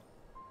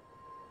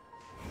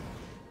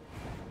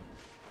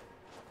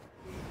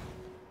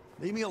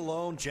 Leave me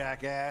alone,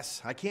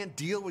 jackass. I can't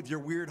deal with your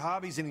weird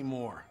hobbies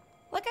anymore.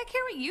 Like I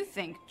care what you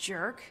think,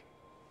 jerk.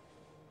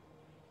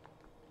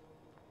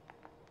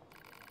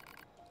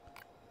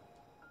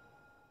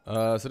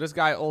 So this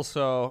guy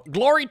also...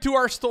 Glory to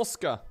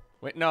Arstoska.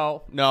 Wait,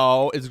 no.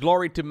 No, it's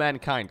glory to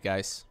mankind,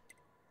 guys.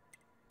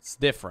 It's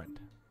different.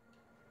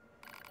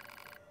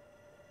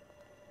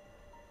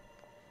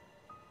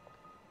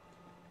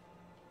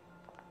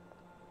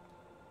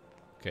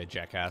 Okay,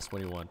 jackass, what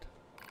do you want?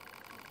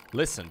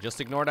 Listen, just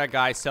ignore that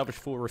guy. Selfish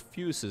fool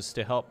refuses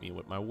to help me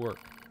with my work.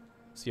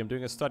 See, I'm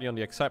doing a study on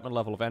the excitement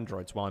level of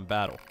androids while in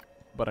battle.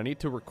 But I need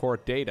to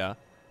record data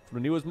from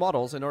the newest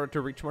models in order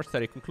to reach more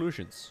steady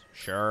conclusions.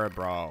 Sure,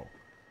 bro.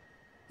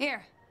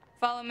 Here,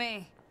 follow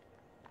me.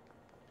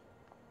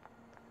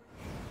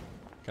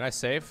 Can I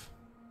save?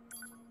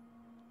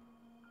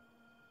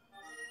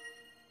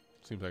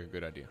 Seems like a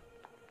good idea.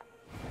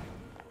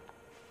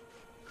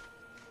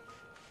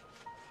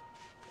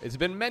 It's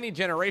been many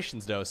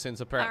generations, though, since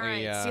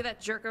apparently... Alright, see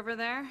that jerk over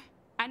there?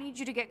 I need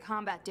you to get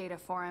combat data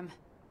for him.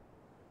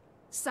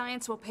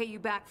 Science will pay you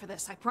back for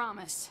this, I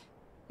promise.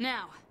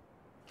 Now,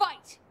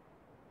 fight!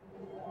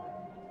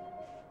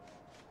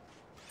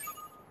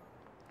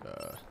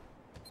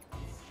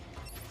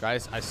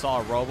 Guys, I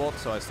saw a robot,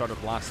 so I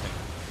started blasting.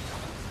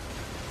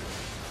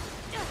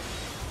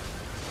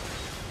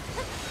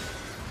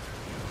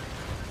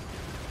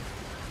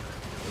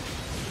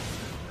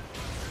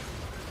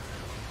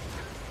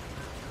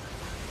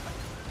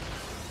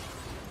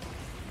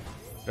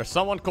 There's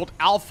someone called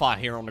Alpha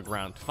here on the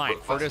ground. Fine,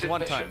 for this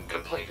one time.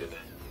 Completed.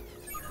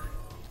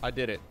 I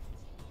did it.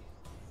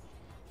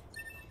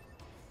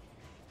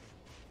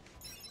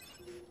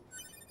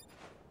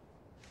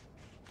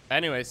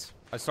 Anyways,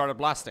 I started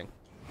blasting.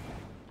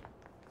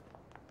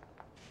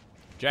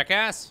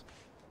 Jackass!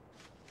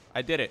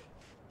 I did it.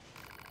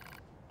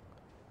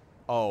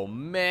 Oh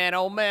man,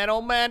 oh man,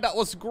 oh man, that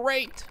was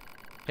great!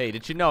 Hey,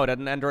 did you know that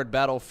an Android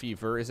battle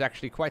fever is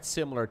actually quite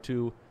similar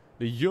to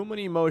the human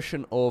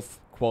emotion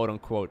of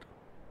quote-unquote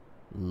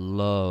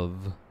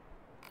love?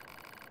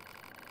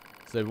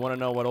 So if you want to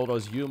know what all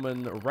those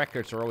human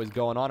records are always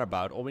going on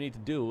about, all we need to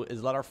do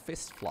is let our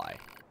fists fly.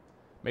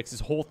 Makes this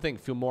whole thing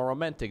feel more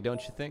romantic,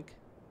 don't you think?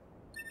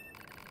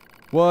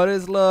 What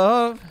is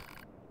love?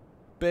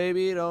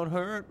 Baby, don't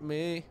hurt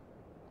me.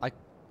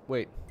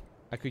 Wait,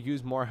 I could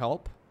use more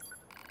help?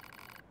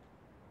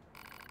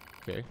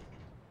 Okay.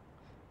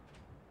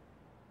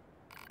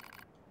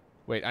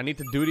 Wait, I need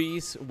to do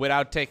these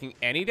without taking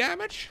any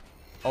damage?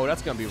 Oh,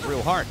 that's gonna be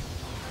real hard.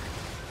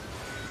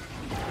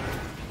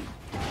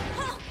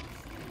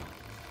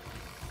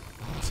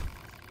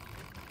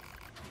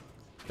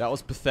 That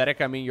was pathetic.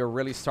 I mean, you're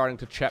really starting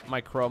to chap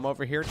my chrome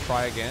over here.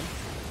 Try again.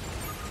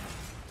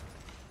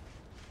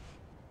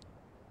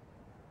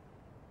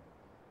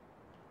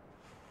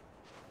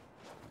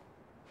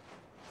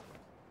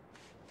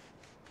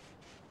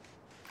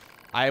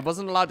 I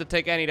wasn't allowed to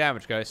take any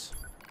damage, guys.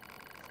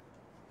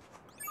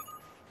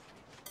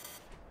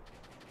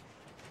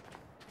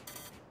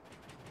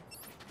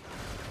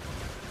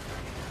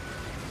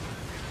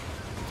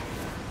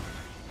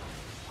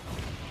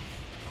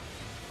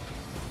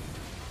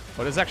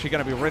 But it's actually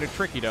going to be really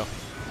tricky, though.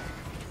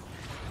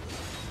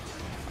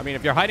 I mean,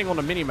 if you're hiding on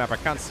the minimap, I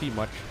can't see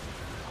much.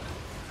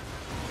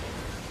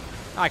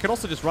 I could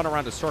also just run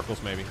around in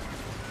circles, maybe.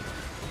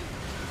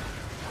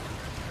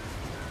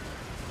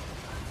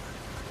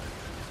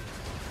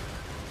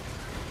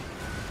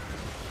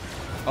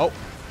 Oh.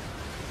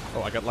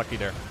 Oh, I got lucky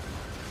there.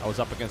 I was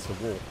up against the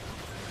wall.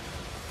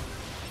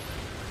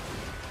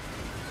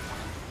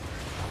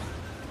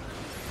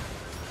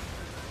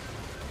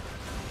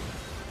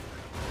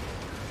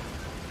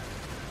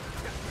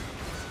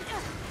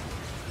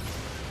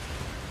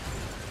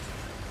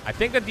 I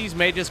think that these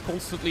mages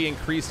constantly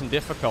increase in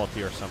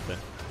difficulty or something.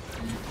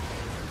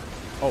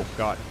 Oh,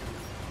 God.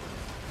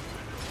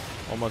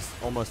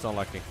 Almost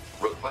unlucky.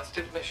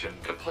 Requested mission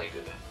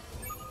completed.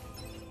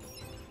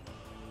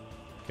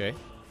 Okay.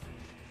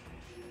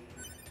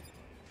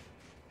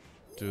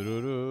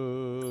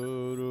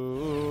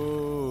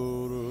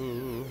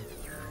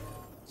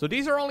 So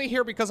these are only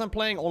here because I'm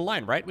playing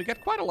online, right? We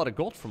get quite a lot of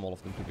gold from all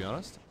of them, to be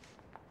honest.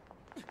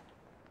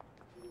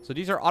 So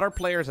these are other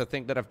players, I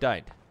think, that have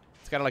died.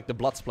 It's kind of like the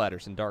blood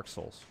splatters in Dark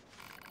Souls.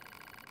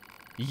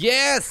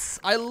 Yes!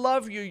 I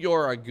love you,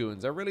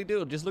 Yoragoons. I really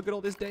do. Just look at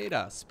all this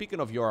data. Speaking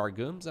of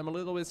Yoragoons, I'm a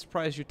little bit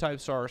surprised your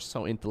types are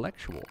so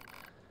intellectual.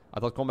 I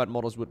thought combat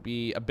models would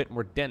be a bit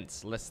more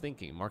dense, less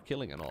thinking, more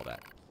killing and all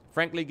that.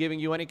 Frankly, giving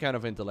you any kind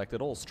of intellect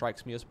at all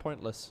strikes me as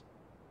pointless.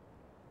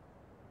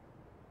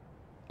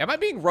 Am I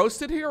being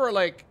roasted here, or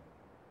like...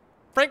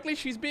 Frankly,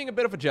 she's being a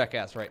bit of a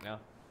jackass right now.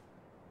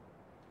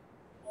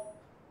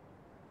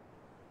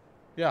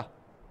 Yeah.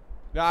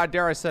 Ah,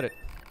 dare I said it.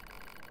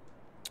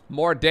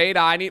 More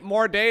data. I need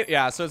more data.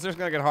 Yeah, so it's just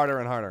gonna get harder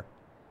and harder.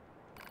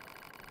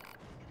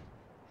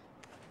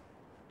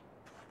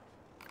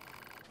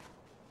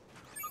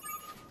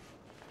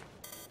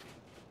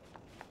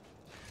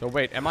 So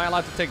wait, am I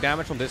allowed to take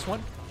damage on this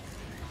one?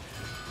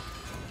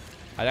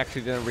 I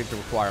actually didn't read the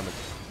requirement.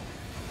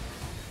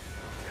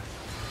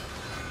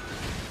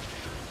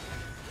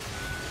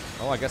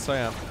 Oh, I guess I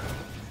am.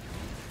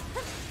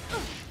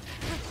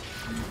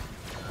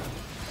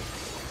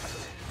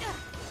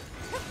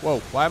 Whoa,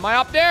 why am I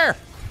up there?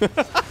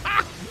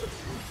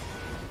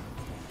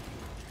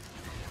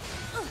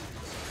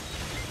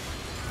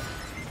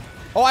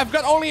 Oh, I've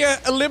got only a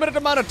limited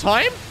amount of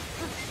time?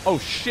 Oh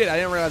shit, I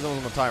didn't realize I was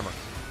on the timer.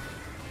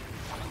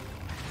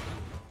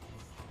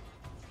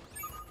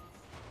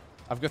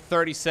 I've got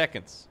 30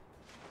 seconds.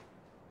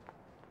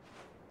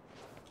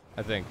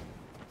 I think.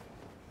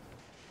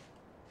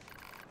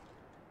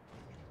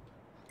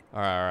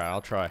 Alright, I'll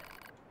try.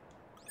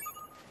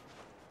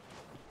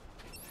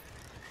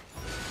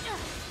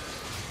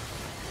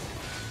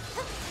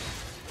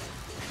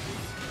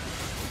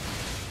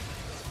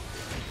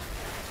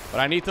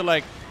 But I need to,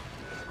 like...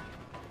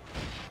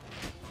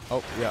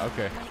 Oh, yeah,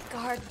 okay. My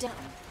guard down.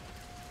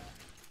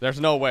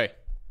 There's no way.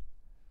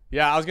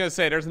 Yeah, I was gonna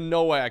say, there's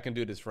no way I can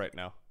do this right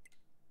now.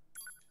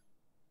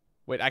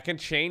 Wait, I can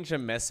change a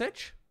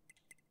message?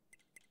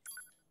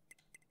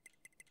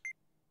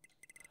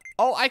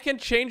 Oh, I can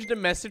change the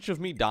message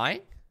of me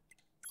dying?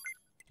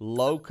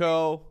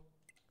 Lowko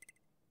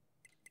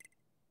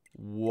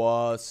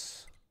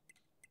was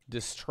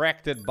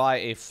distracted by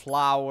a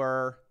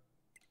flower.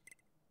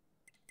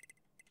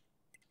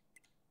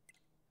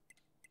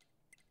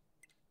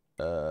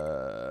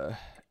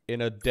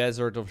 In a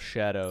desert of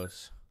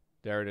shadows.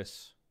 There it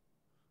is.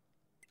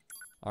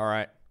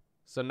 Alright.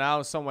 So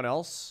now someone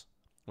else.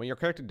 When your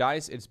character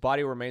dies, its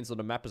body remains on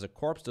the map as a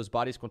corpse. Those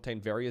bodies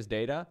contain various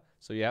data.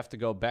 So you have to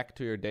go back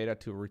to your data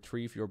to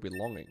retrieve your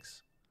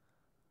belongings.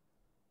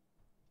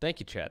 Thank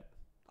you, Chad.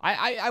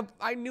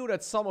 I knew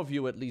that some of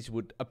you at least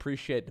would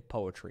appreciate the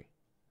poetry.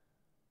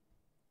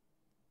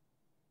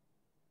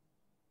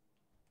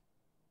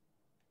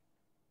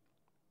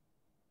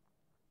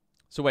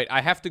 So wait,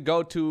 I have to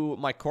go to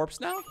my corpse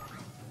now?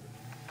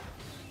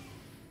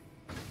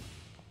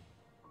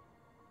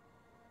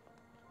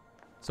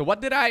 So what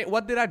did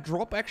I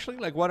drop actually?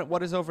 Like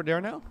what is over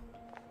there now?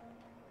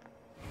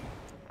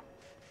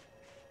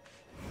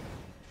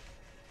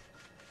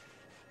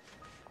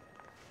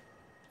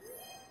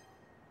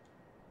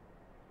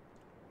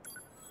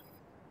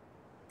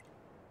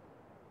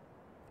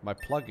 My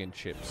plug-in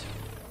chips.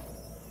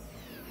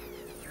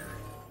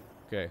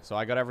 Okay, so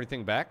I got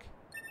everything back.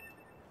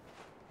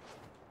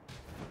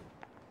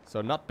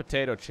 So not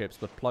potato chips,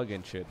 but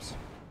plug-in chips.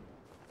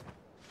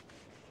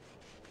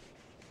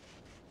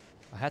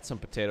 I had some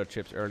potato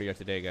chips earlier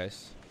today,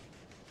 guys.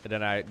 And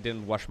then I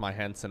didn't wash my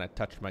hands and I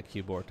touched my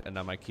keyboard. And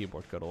then my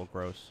keyboard got all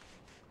gross.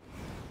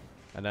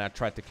 And then I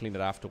tried to clean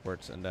it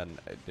afterwards and then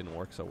it didn't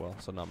work so well.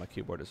 So now my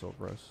keyboard is all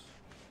gross.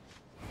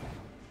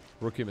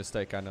 Rookie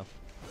mistake, I know.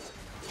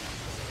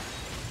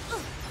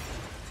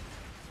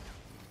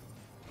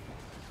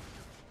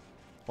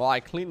 Well, I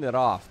cleaned it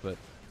off, but...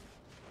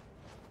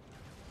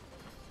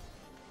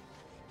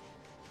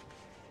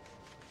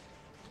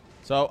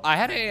 So, I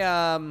had a,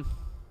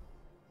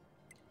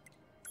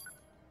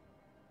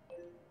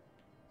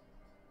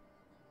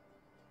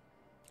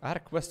 I had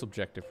a quest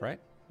objective, right?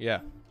 Yeah.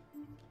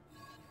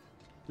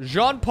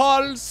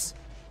 Jean-Paul's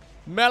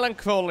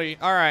melancholy.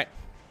 Alright.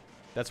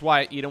 That's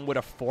why I eat them with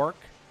a fork.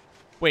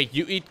 Wait,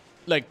 you eat,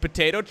 like,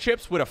 potato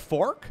chips with a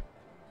fork?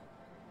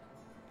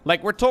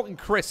 Like, we're talking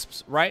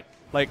crisps, right?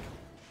 Like...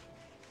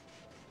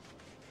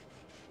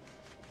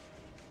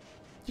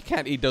 You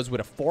can't eat those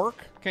with a fork,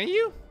 can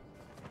you?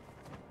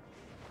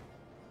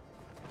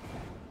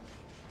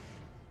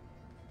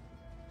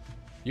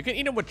 You can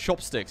eat them with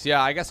chopsticks.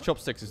 Yeah, I guess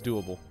chopsticks is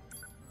doable.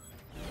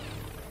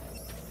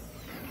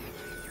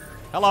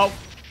 Hello.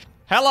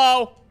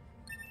 Hello.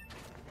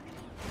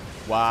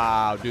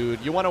 Wow, dude.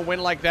 You want to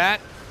win like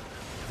that?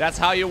 That's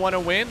how you want to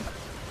win?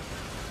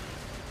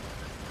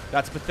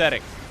 That's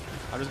pathetic.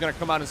 I'm just going to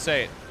come out and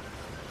say it.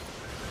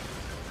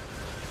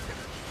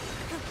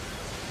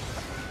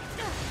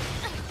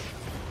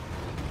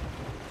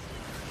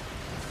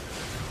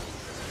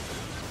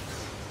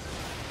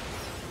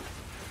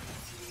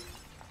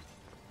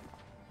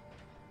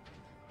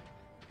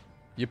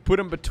 You put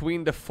them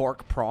between the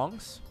fork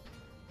prongs?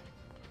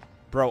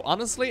 Bro,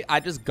 honestly,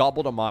 I just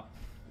gobbled them up.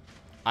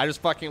 I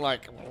just fucking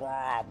like...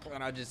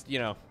 And I just, you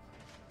know...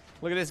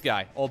 Look at this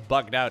guy, all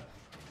bugged out.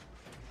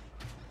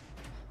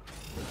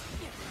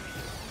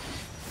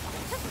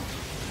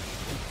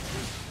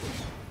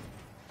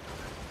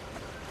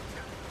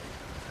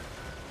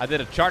 I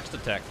did a charged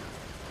attack.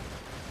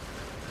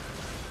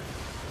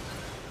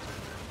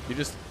 You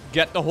just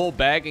get the whole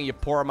bag and you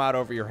pour them out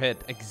over your head.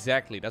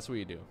 Exactly, that's what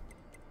you do.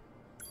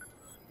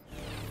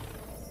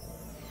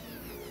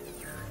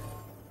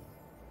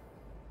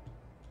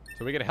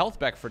 So we get health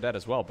back for that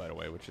as well, by the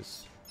way, which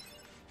is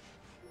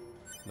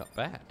not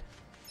bad.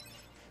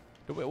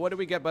 What do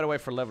we get, by the way,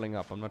 for leveling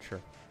up? I'm not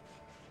sure.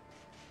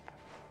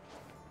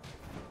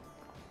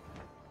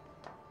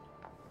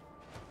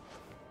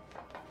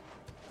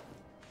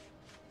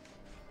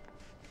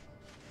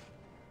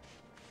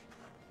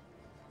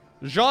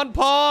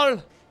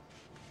 Jean-Paul!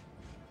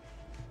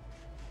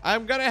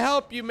 I'm gonna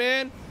help you,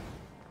 man.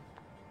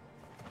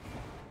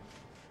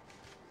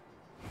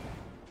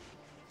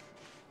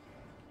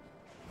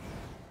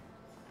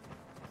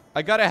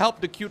 I gotta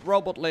help the cute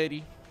robot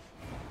lady.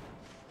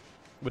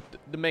 With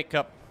the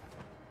makeup.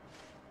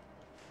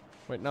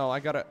 Wait, no, I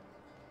gotta...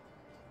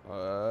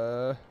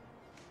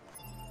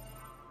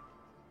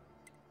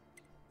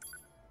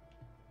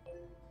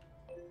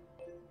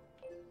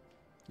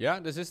 Yeah,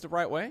 this is the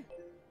right way?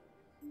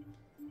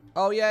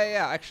 Oh,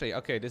 yeah, actually.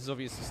 Okay, this is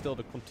obviously still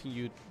the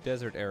continued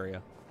desert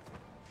area.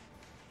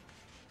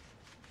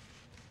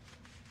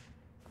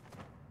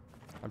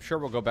 I'm sure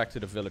we'll go back to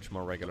the village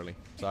more regularly.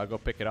 So I'll go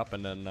pick it up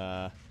and then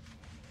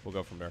we'll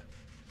go from there.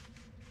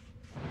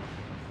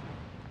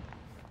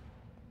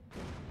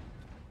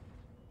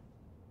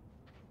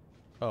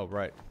 Oh,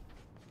 right.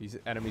 These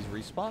enemies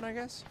respawn, I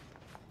guess?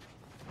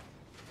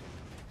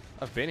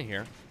 I've been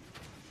here.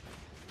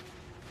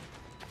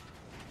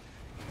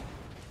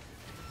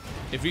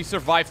 If we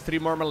survive 3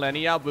 more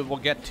millennia, we will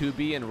get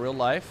 2B in real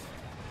life.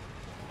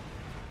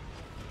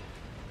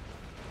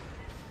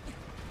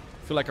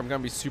 I feel like I'm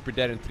gonna be super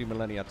dead in 3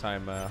 millennia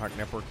time, Heart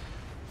Network.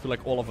 feel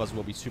like all of us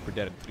will be super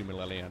dead at 3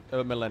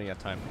 millennia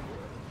time.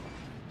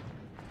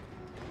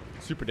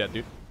 Super dead,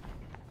 dude.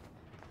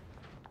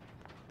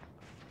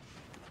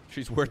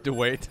 She's worth the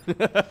wait.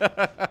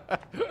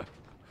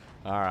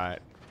 Alright.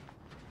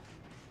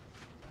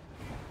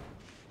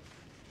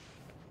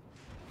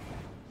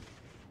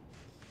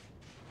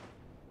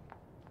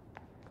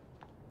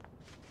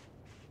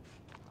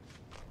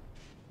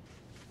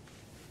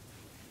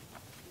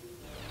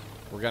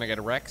 We're gonna get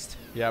Rexed?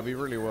 Yeah, we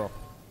really will.